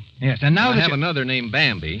Pinocchio. Yes, and now I that have you... another named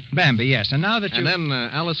Bambi. Bambi, yes, and now that you... And then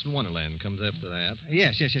Alice in Wonderland comes after that.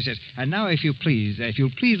 Yes. And now, if you'll please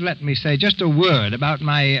let me say just a word about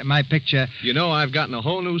my picture. You know, I've gotten a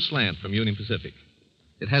whole new slant from Union Pacific.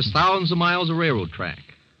 It has thousands of miles of railroad track,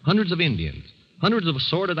 hundreds of Indians, hundreds of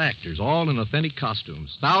assorted actors, all in authentic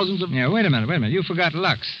costumes, thousands of... Yeah, wait a minute. You forgot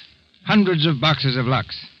Lux. Hundreds of boxes of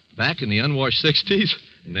Lux. Back in the unwashed 60s?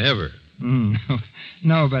 Never.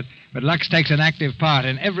 No, but Lux takes an active part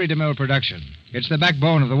in every DeMille production. It's the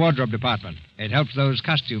backbone of the wardrobe department. It helps those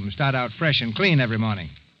costumes start out fresh and clean every morning.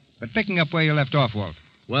 But picking up where you left off, Walt.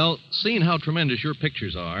 Well, seeing how tremendous your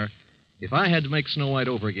pictures are, if I had to make Snow White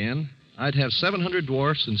over again, I'd have 700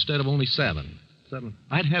 dwarfs instead of only 7.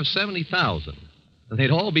 I'd have 70,000. And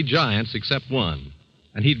they'd all be giants except one.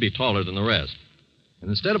 And he'd be taller than the rest. And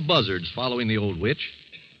instead of buzzards following the old witch,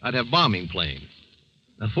 I'd have bombing planes.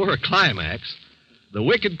 Now, for a climax, the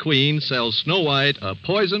Wicked Queen sells Snow White a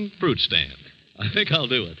poisoned fruit stand. I think I'll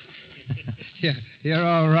do it. Yeah, you're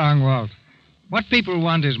all wrong, Walt. What people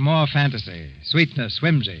want is more fantasy, sweetness,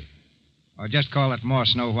 whimsy. Or just call it more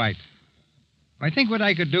Snow White. I think what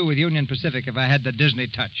I could do with Union Pacific if I had the Disney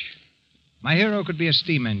touch. My hero could be a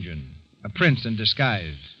steam engine, a prince in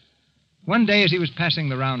disguise. One day as he was passing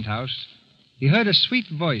the roundhouse, he heard a sweet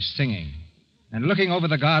voice singing. And looking over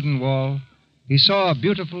the garden wall, he saw a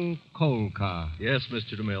beautiful coal car. Yes,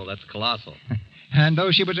 Mr. DeMille, that's colossal. And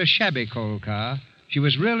though she was a shabby coal car, she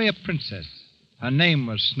was really a princess. Her name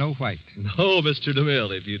was Snow White. No, Mr.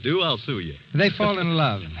 DeMille, if you do, I'll sue you. They fall in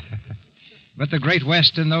love. But the Great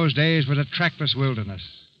West in those days was a trackless wilderness.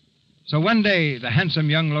 So one day, the handsome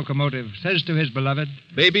young locomotive says to his beloved,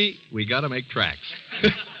 Baby, we gotta make tracks.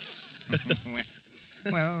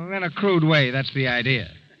 Well, in a crude way, that's the idea.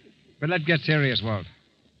 But let's get serious, Walt.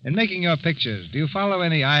 In making your pictures, do you follow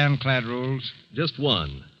any ironclad rules? Just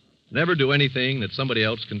one. Never do anything that somebody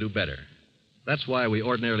else can do better. That's why we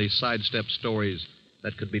ordinarily sidestep stories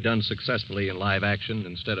that could be done successfully in live action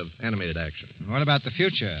instead of animated action. What about the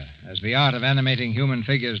future, as the art of animating human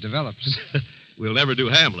figures develops? We'll never do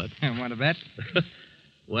Hamlet. Want to bet?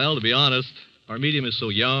 Well, to be honest, our medium is so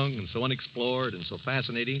young and so unexplored and so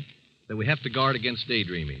fascinating that we have to guard against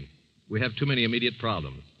daydreaming. We have too many immediate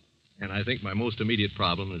problems. And I think my most immediate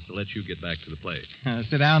problem is to let you get back to the play.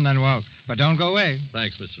 Sit down then, Walt. But don't go away.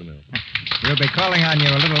 Thanks, Mr. DeMille. We'll be calling on you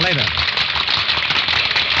a little later.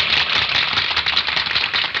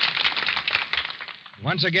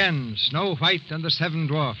 Once again, Snow White and the Seven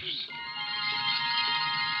Dwarfs.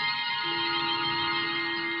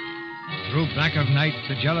 Through black of night,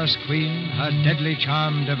 the jealous queen, her deadly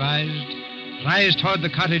charm devised, flies toward the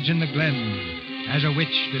cottage in the glen, as a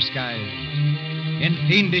witch disguised. In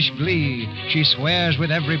fiendish glee, she swears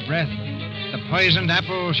with every breath, the poisoned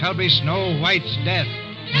apple shall be Snow White's death.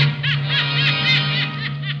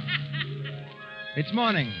 It's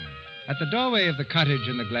morning. At the doorway of the cottage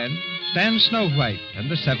in the glen stand Snow White and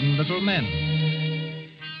the 7 little men.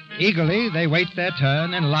 Eagerly, they wait their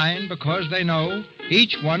turn in line because they know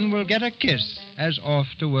each one will get a kiss as off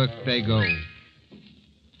to work they go.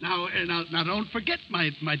 Now, don't forget,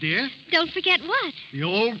 my dear. Don't forget what? The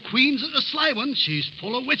old queen's a sly one. She's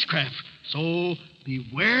full of witchcraft. So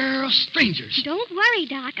beware of strangers. Don't worry,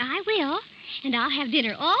 Doc. I will. And I'll have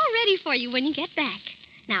dinner all ready for you when you get back.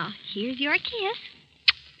 Now, here's your kiss.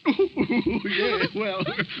 Yeah, well,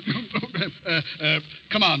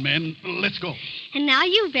 come on, men. Let's go. And now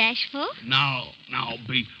you, Bashful. Now,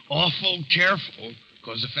 be awful careful.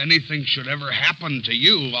 Because if anything should ever happen to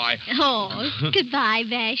you, Oh, goodbye,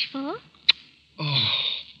 Bashful. Oh,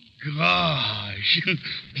 gosh.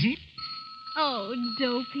 Oh,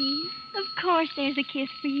 Dopey. Of course there's a kiss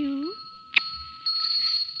for you.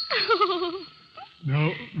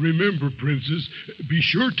 Now, remember, Princess, be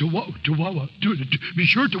sure to watch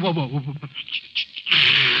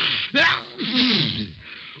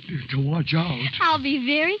out. I'll be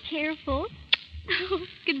very careful.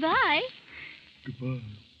 Goodbye.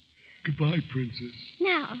 Goodbye, Princess.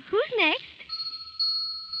 Now, who's next?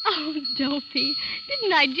 Oh, Dopey,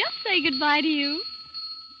 didn't I just say goodbye to you?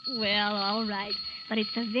 Well, all right, but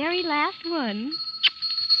it's the very last one.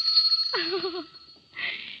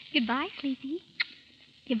 Goodbye, Sleepy.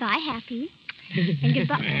 Goodbye, Happy. And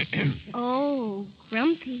goodbye... Oh,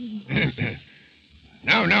 Grumpy.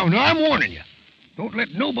 No, I'm warning you. Don't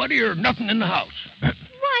let nobody or nothing in the house.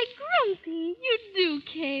 Why, Grumpy, you do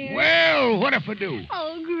care. Well, what if I do?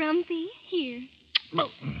 Oh, Grumpy, here.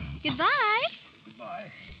 Oh. Goodbye.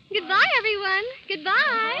 Goodbye. Goodbye, everyone.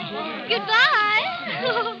 Goodbye. Goodbye.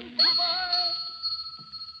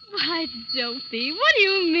 Why, Dopey, what do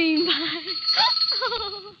you mean by...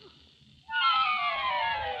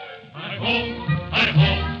 Hi-ho,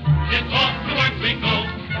 it's off to work we go.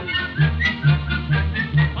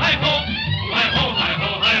 Hi-ho, hi-ho,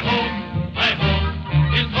 hi-ho, hi-ho, hi-ho,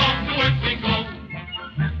 it's off to work we go.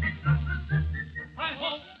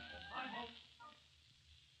 Hi-ho, hi-ho.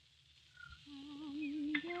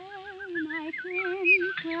 My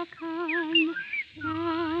prince will come.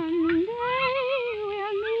 Someday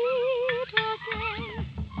we'll meet again.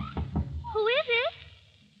 Who is it?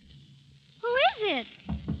 Who is it?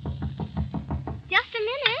 Just a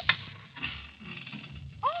minute.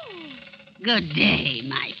 Oh. Good day,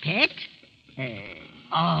 my pet.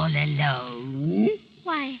 All alone?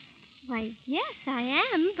 Why, yes, I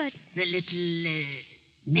am, but... The little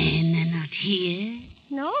men are not here?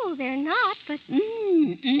 No, they're not, but...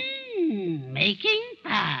 Making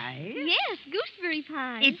pies? Yes, gooseberry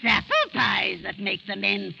pies. It's apple pies that make the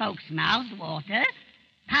men folks' mouths water.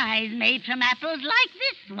 Pies made from apples like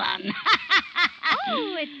this one.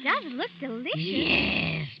 Oh, it does look delicious.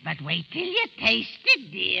 Yes, but wait till you taste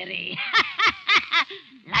it, dearie.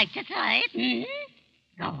 Like to try it?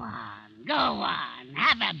 Go on.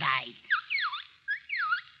 Have a bite.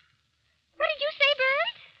 What did you say,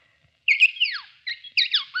 Bert?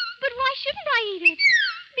 But why shouldn't I eat it?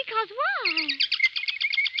 Because why?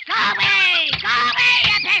 Go away,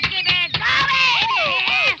 you pesky bird. Go away,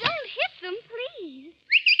 dear. Don't hit them, please.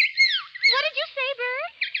 What did you say,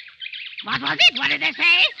 Bert? What was it? What did they say?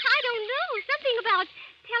 I don't know. Something about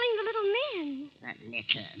telling the little men. The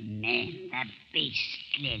little men, the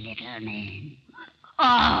beastly little men.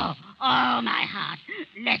 Oh, my heart.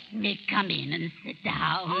 Let me come in and sit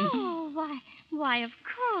down. Oh, why, of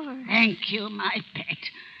course. Thank you, my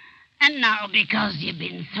pet. And now, because you've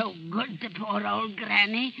been so good to poor old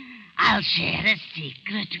Granny, I'll share a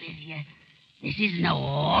secret with you. This is no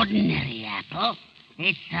ordinary apple.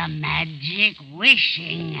 It's a magic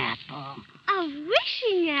wishing apple. A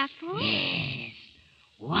wishing apple? Yes.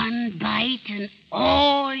 One bite and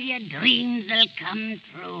all your dreams will come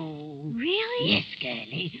true. Really? Yes,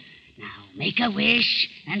 girlie. Now, make a wish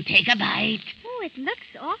and take a bite. Oh, it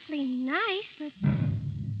looks awfully nice, but...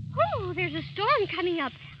 Oh, there's a storm coming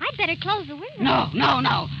up. I'd better close the window.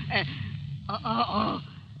 No.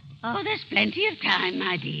 There's plenty of time,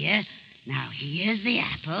 my dear. Now, here's the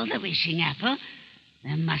apple, the wishing apple.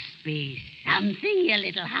 There must be something your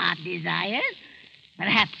little heart desires.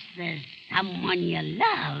 Perhaps there's someone you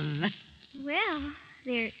love. Well,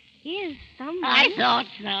 there is someone. I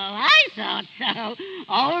thought so.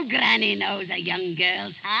 Old Granny knows a young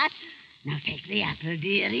girl's heart. Now, take the apple,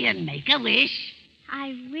 dearie, and make a wish.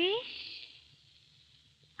 I wish.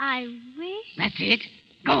 That's it.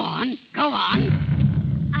 Go on.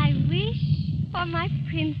 I wish for my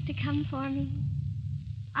prince to come for me.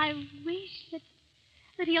 I wish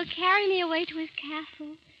that he'll carry me away to his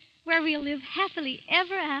castle, where we'll live happily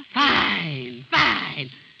ever after. Fine.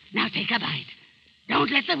 Now take a bite. Don't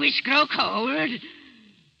let the wish grow cold.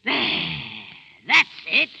 There. That's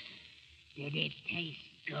it. Did it taste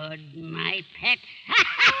good, my pet?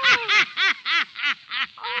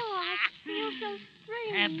 Oh, I feel so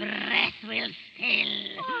strange. Her breath will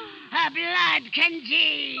still. Her blood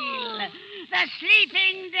congeal. The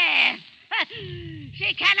sleeping death.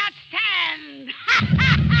 She cannot stand.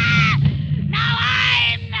 Now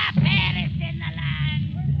I'm the fairest in the land.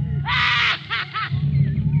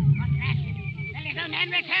 What's that? The little men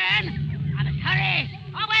return. I must hurry.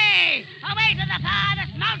 Away to the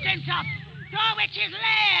farthest mountain top, to a witch's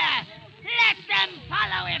lair. Let them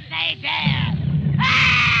follow if they dare.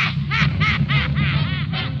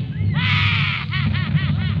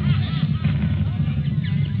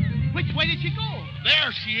 Which way did she go?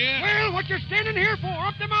 There she is. Well, what you standing here for?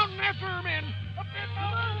 Up the mountain after her, men. Up that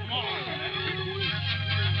mountain.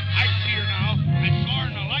 I see her now. I saw her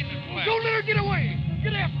in a lightning flash. Don't let her get away.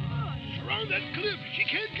 Get after her. Around that cliff. She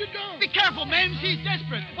can't get down. Be careful, men. She's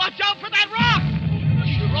desperate. Watch out for that rock.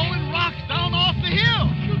 She's throwing rocks down off the hill.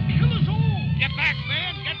 She'll kill us all. Get back,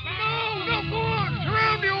 man. Get back. No, go on.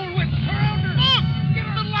 Surround the old witch. Surround her. Look. Get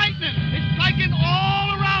the lightning. It's striking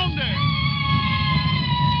all around her.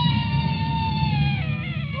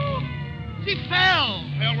 She fell.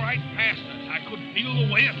 Fell right past us. I could feel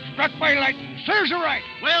the wind. Struck by lightning. Serves her right.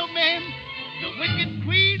 Well, men, the wicked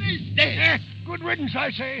queen is dead. Good riddance, I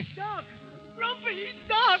say. Doc, Grumpy,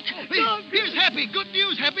 Doc. Here's Happy. Good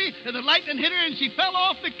news, Happy. The lightning hit her and she fell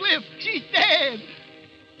off the cliff. She's dead.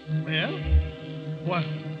 Well,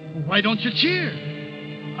 why don't you cheer?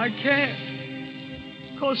 I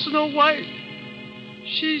can't. 'Cause Snow White,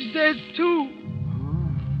 she's dead too.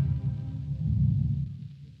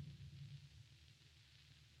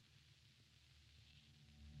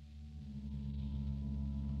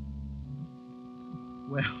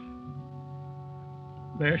 Well,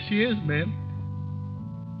 there she is, men.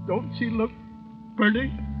 Don't she look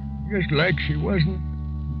pretty? Just like she wasn't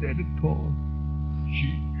dead at all.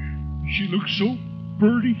 She looks so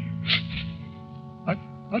pretty.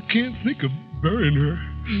 I can't think of burying her.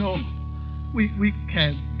 No, we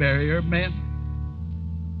can't bury her, men.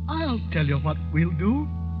 I'll tell you what we'll do.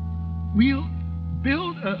 We'll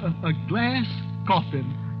build a glass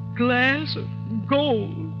coffin. Glass of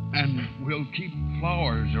gold. And we'll keep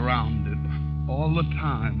flowers around it all the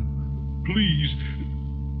time. Please,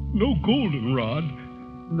 no goldenrod.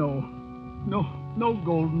 No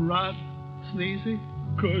goldenrod, Sneezy.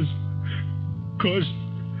 Cause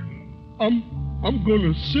I'm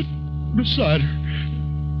gonna sit beside her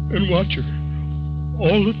and watch her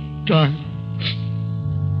all the time.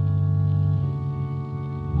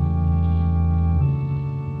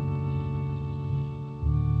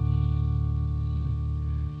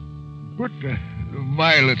 Put the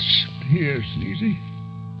violets here, Sneezy.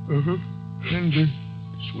 And the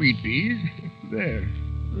sweet peas there.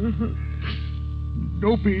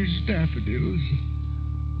 Dopey's daffodils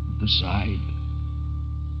at the side.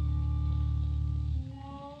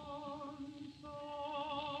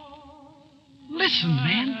 Listen,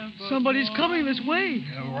 man. Somebody's coming this way.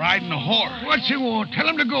 Riding a horse. What's he want? Tell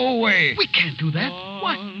him to go away. We can't do that.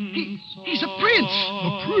 What? He's a prince.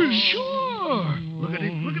 A prince? Sure. Look at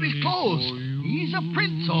him. Look at his clothes. He's a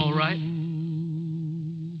prince, all right.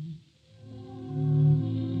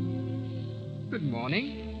 Good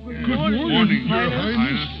morning. Good morning, Your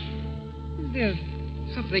Highness. Is there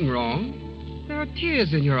something wrong? There are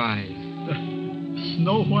tears in your eyes.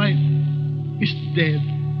 Snow White is dead.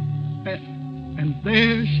 And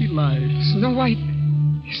there she lies. Snow White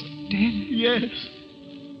is dead? Yes,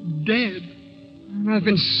 dead. I've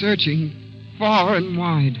been searching far and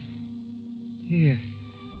wide. Here,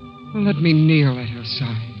 let me kneel at her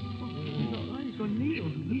side.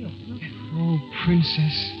 Oh,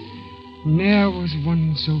 princess, ne'er was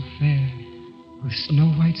one so fair, with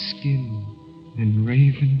snow white skin and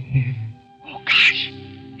raven hair. Oh, gosh.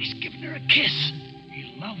 He's giving her a kiss. He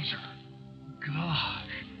loves her. Gosh.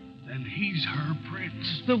 Then he's her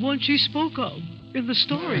prince. The one she spoke of in the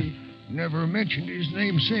story. Never mentioned his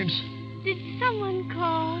name since. Did someone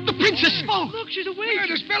call? The princess spoke. Look, she's awake.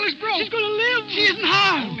 The spell is broke. She's going to live. She isn't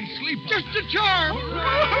harmed. Only sleep. Just a charm.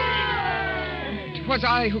 It was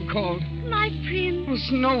I who called. My prince. Oh,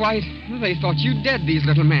 Snow White, they thought you dead, these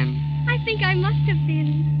little men. I think I must have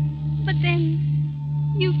been. But then,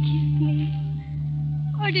 you kissed me.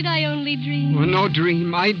 Or did I only dream? Oh, no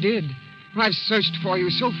dream. I did. I've searched for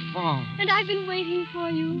you so far. And I've been waiting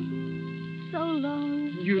for you so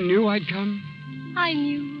long. You knew I'd come? I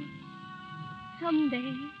knew.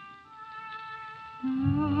 Someday.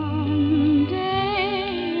 Someday,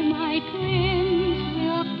 my prince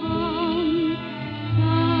will come.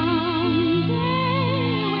 Someday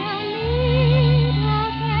we'll meet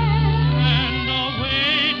again. And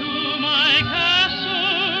away to my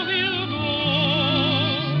castle we'll go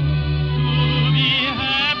to be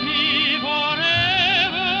happy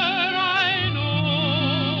forever, I know.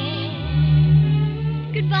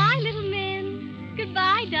 Goodbye, little men.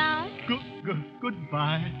 Goodbye, Doc.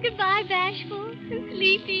 Goodbye. Goodbye, Bashful and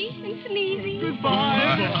Sleepy and Sneezy.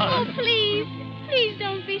 Goodbye. Oh, please. Please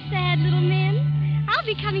don't be sad, little men. I'll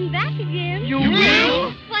be coming back again. You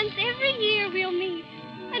will? Once every year we'll meet.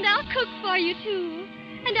 And I'll cook for you, too.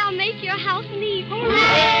 And I'll make your house neat.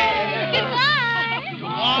 Hooray! Goodbye.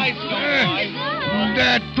 Goodbye, Snow White.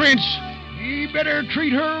 That prince, he better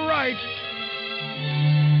treat her right.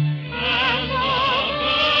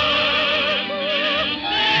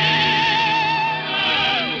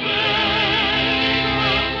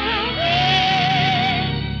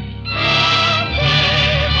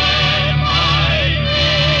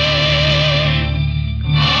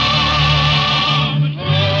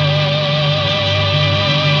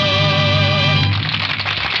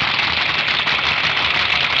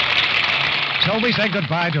 So we say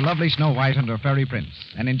goodbye to lovely Snow White and her fairy prince.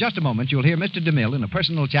 And in just a moment, you'll hear Mr. DeMille in a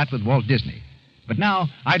personal chat with Walt Disney. But now,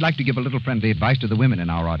 I'd like to give a little friendly advice to the women in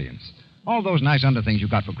our audience. All those nice underthings you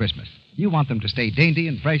got for Christmas, you want them to stay dainty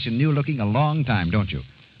and fresh and new-looking a long time, don't you?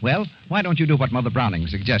 Well, why don't you do what Mother Browning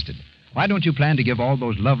suggested? Why don't you plan to give all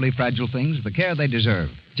those lovely, fragile things the care they deserve?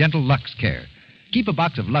 Gentle Lux Care. Keep a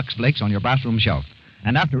box of Lux Flakes on your bathroom shelf.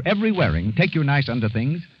 And after every wearing, take your nice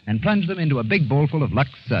underthings and plunge them into a big bowl full of Lux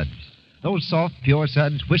Suds. Those soft, pure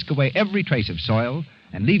suds whisk away every trace of soil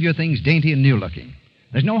and leave your things dainty and new-looking.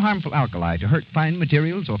 There's no harmful alkali to hurt fine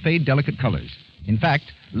materials or fade delicate colors. In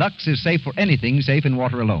fact, Lux is safe for anything safe in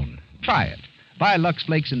water alone. Try it. Buy Lux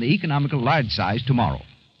Flakes in the economical large size tomorrow.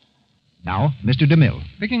 Now, Mr. DeMille.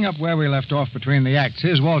 Picking up where we left off between the acts,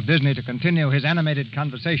 here's Walt Disney to continue his animated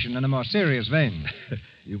conversation in a more serious vein.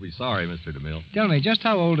 You'll be sorry, Mr. DeMille. Tell me, just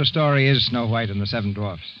how old a story is Snow White and the Seven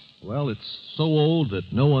Dwarfs? Well, it's so old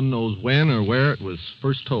that no one knows when or where it was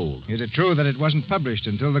first told. Is it true that it wasn't published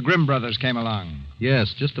until the Grimm brothers came along?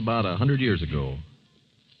 Yes, just about 100 years ago.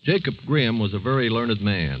 Jacob Grimm was a very learned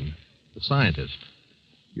man, a scientist.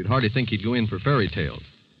 You'd hardly think he'd go in for fairy tales.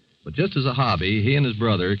 But just as a hobby, he and his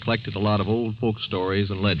brother collected a lot of old folk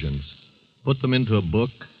stories and legends, put them into a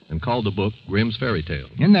book, and called the book Grimm's Fairy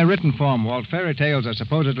Tales. In their written form, Walt, fairy tales are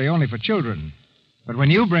supposedly only for children. But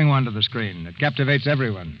when you bring one to the screen, it captivates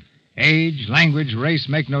everyone. Age, language, race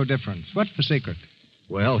make no difference. What's the secret?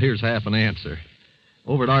 Well, here's half an answer.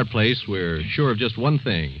 Over at our place, we're sure of just one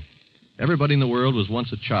thing. Everybody in the world was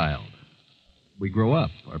once a child. We grow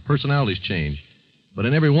up. Our personalities change. But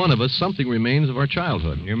in every one of us, something remains of our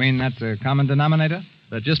childhood. You mean that's a common denominator?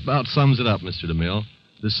 That just about sums it up, Mr. DeMille.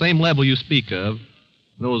 The same level you speak of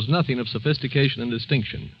knows nothing of sophistication and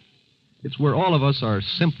distinction. It's where all of us are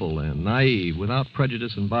simple and naive, without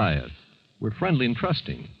prejudice and bias. We're friendly and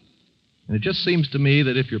trusting. And it just seems to me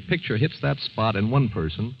that if your picture hits that spot in one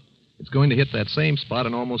person, it's going to hit that same spot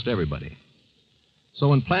in almost everybody.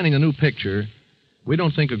 So in planning a new picture, we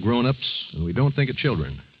don't think of grown-ups and we don't think of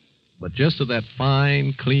children, but just of that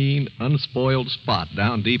fine, clean, unspoiled spot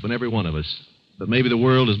down deep in every one of us that maybe the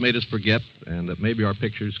world has made us forget and that maybe our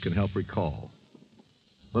pictures can help recall.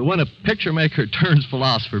 But when a picture maker turns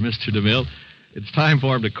philosopher, Mr. DeMille, it's time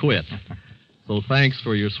for him to quit. So thanks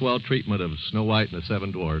for your swell treatment of Snow White and the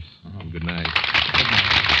Seven Dwarfs. And good night. Good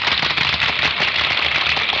night.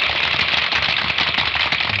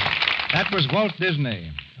 That was Walt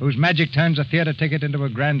Disney, whose magic turns a theater ticket into a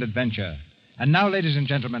grand adventure. And now, ladies and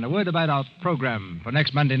gentlemen, a word about our program for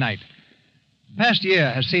next Monday night. The past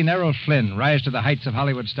year has seen Errol Flynn rise to the heights of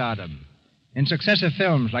Hollywood stardom. In successive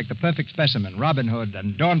films like The Perfect Specimen, Robin Hood,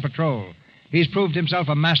 and Dawn Patrol, he's proved himself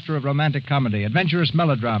a master of romantic comedy, adventurous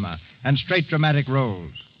melodrama, and straight dramatic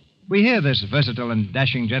roles. We hear this versatile and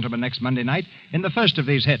dashing gentleman next Monday night in the first of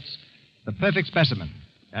these hits, The Perfect Specimen.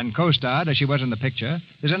 And co-starred, as she was in the picture,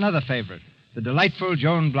 is another favorite, the delightful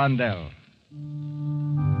Joan Blondell.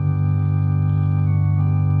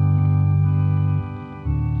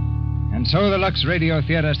 And so the Lux Radio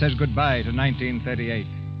Theater says goodbye to 1938.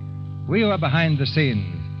 We who are behind the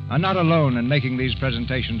scenes are not alone in making these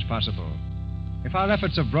presentations possible. If our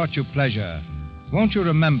efforts have brought you pleasure, won't you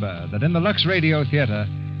remember that in the Lux Radio Theater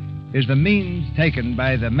is the means taken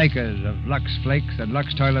by the makers of Lux Flakes and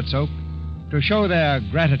Lux Toilet Soap to show their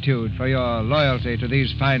gratitude for your loyalty to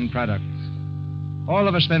these fine products. All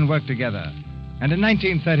of us then work together. And in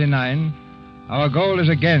 1939, our goal is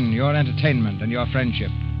again your entertainment and your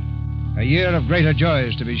friendship. A year of greater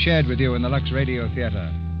joys to be shared with you in the Lux Radio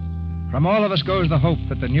Theater. From all of us goes the hope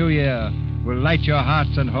that the new year will light your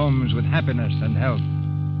hearts and homes with happiness and health.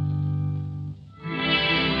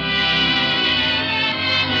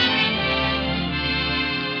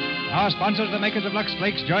 Our sponsors, the makers of Lux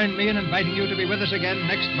Flakes, join me in inviting you to be with us again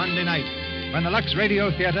next Monday night when the Lux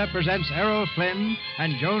Radio Theater presents Errol Flynn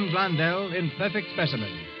and Joan Blondell in Perfect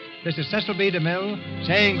Specimen. This is Cecil B. DeMille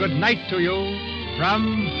saying good night to you from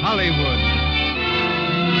Hollywood.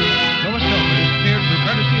 Louis Silvers appeared through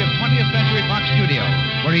courtesy of 20th Century Fox Studio,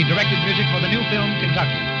 where he directed music for the new film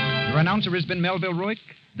Kentucky. Your announcer has been Melville Ruick.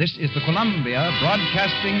 This is the Columbia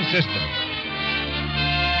Broadcasting System.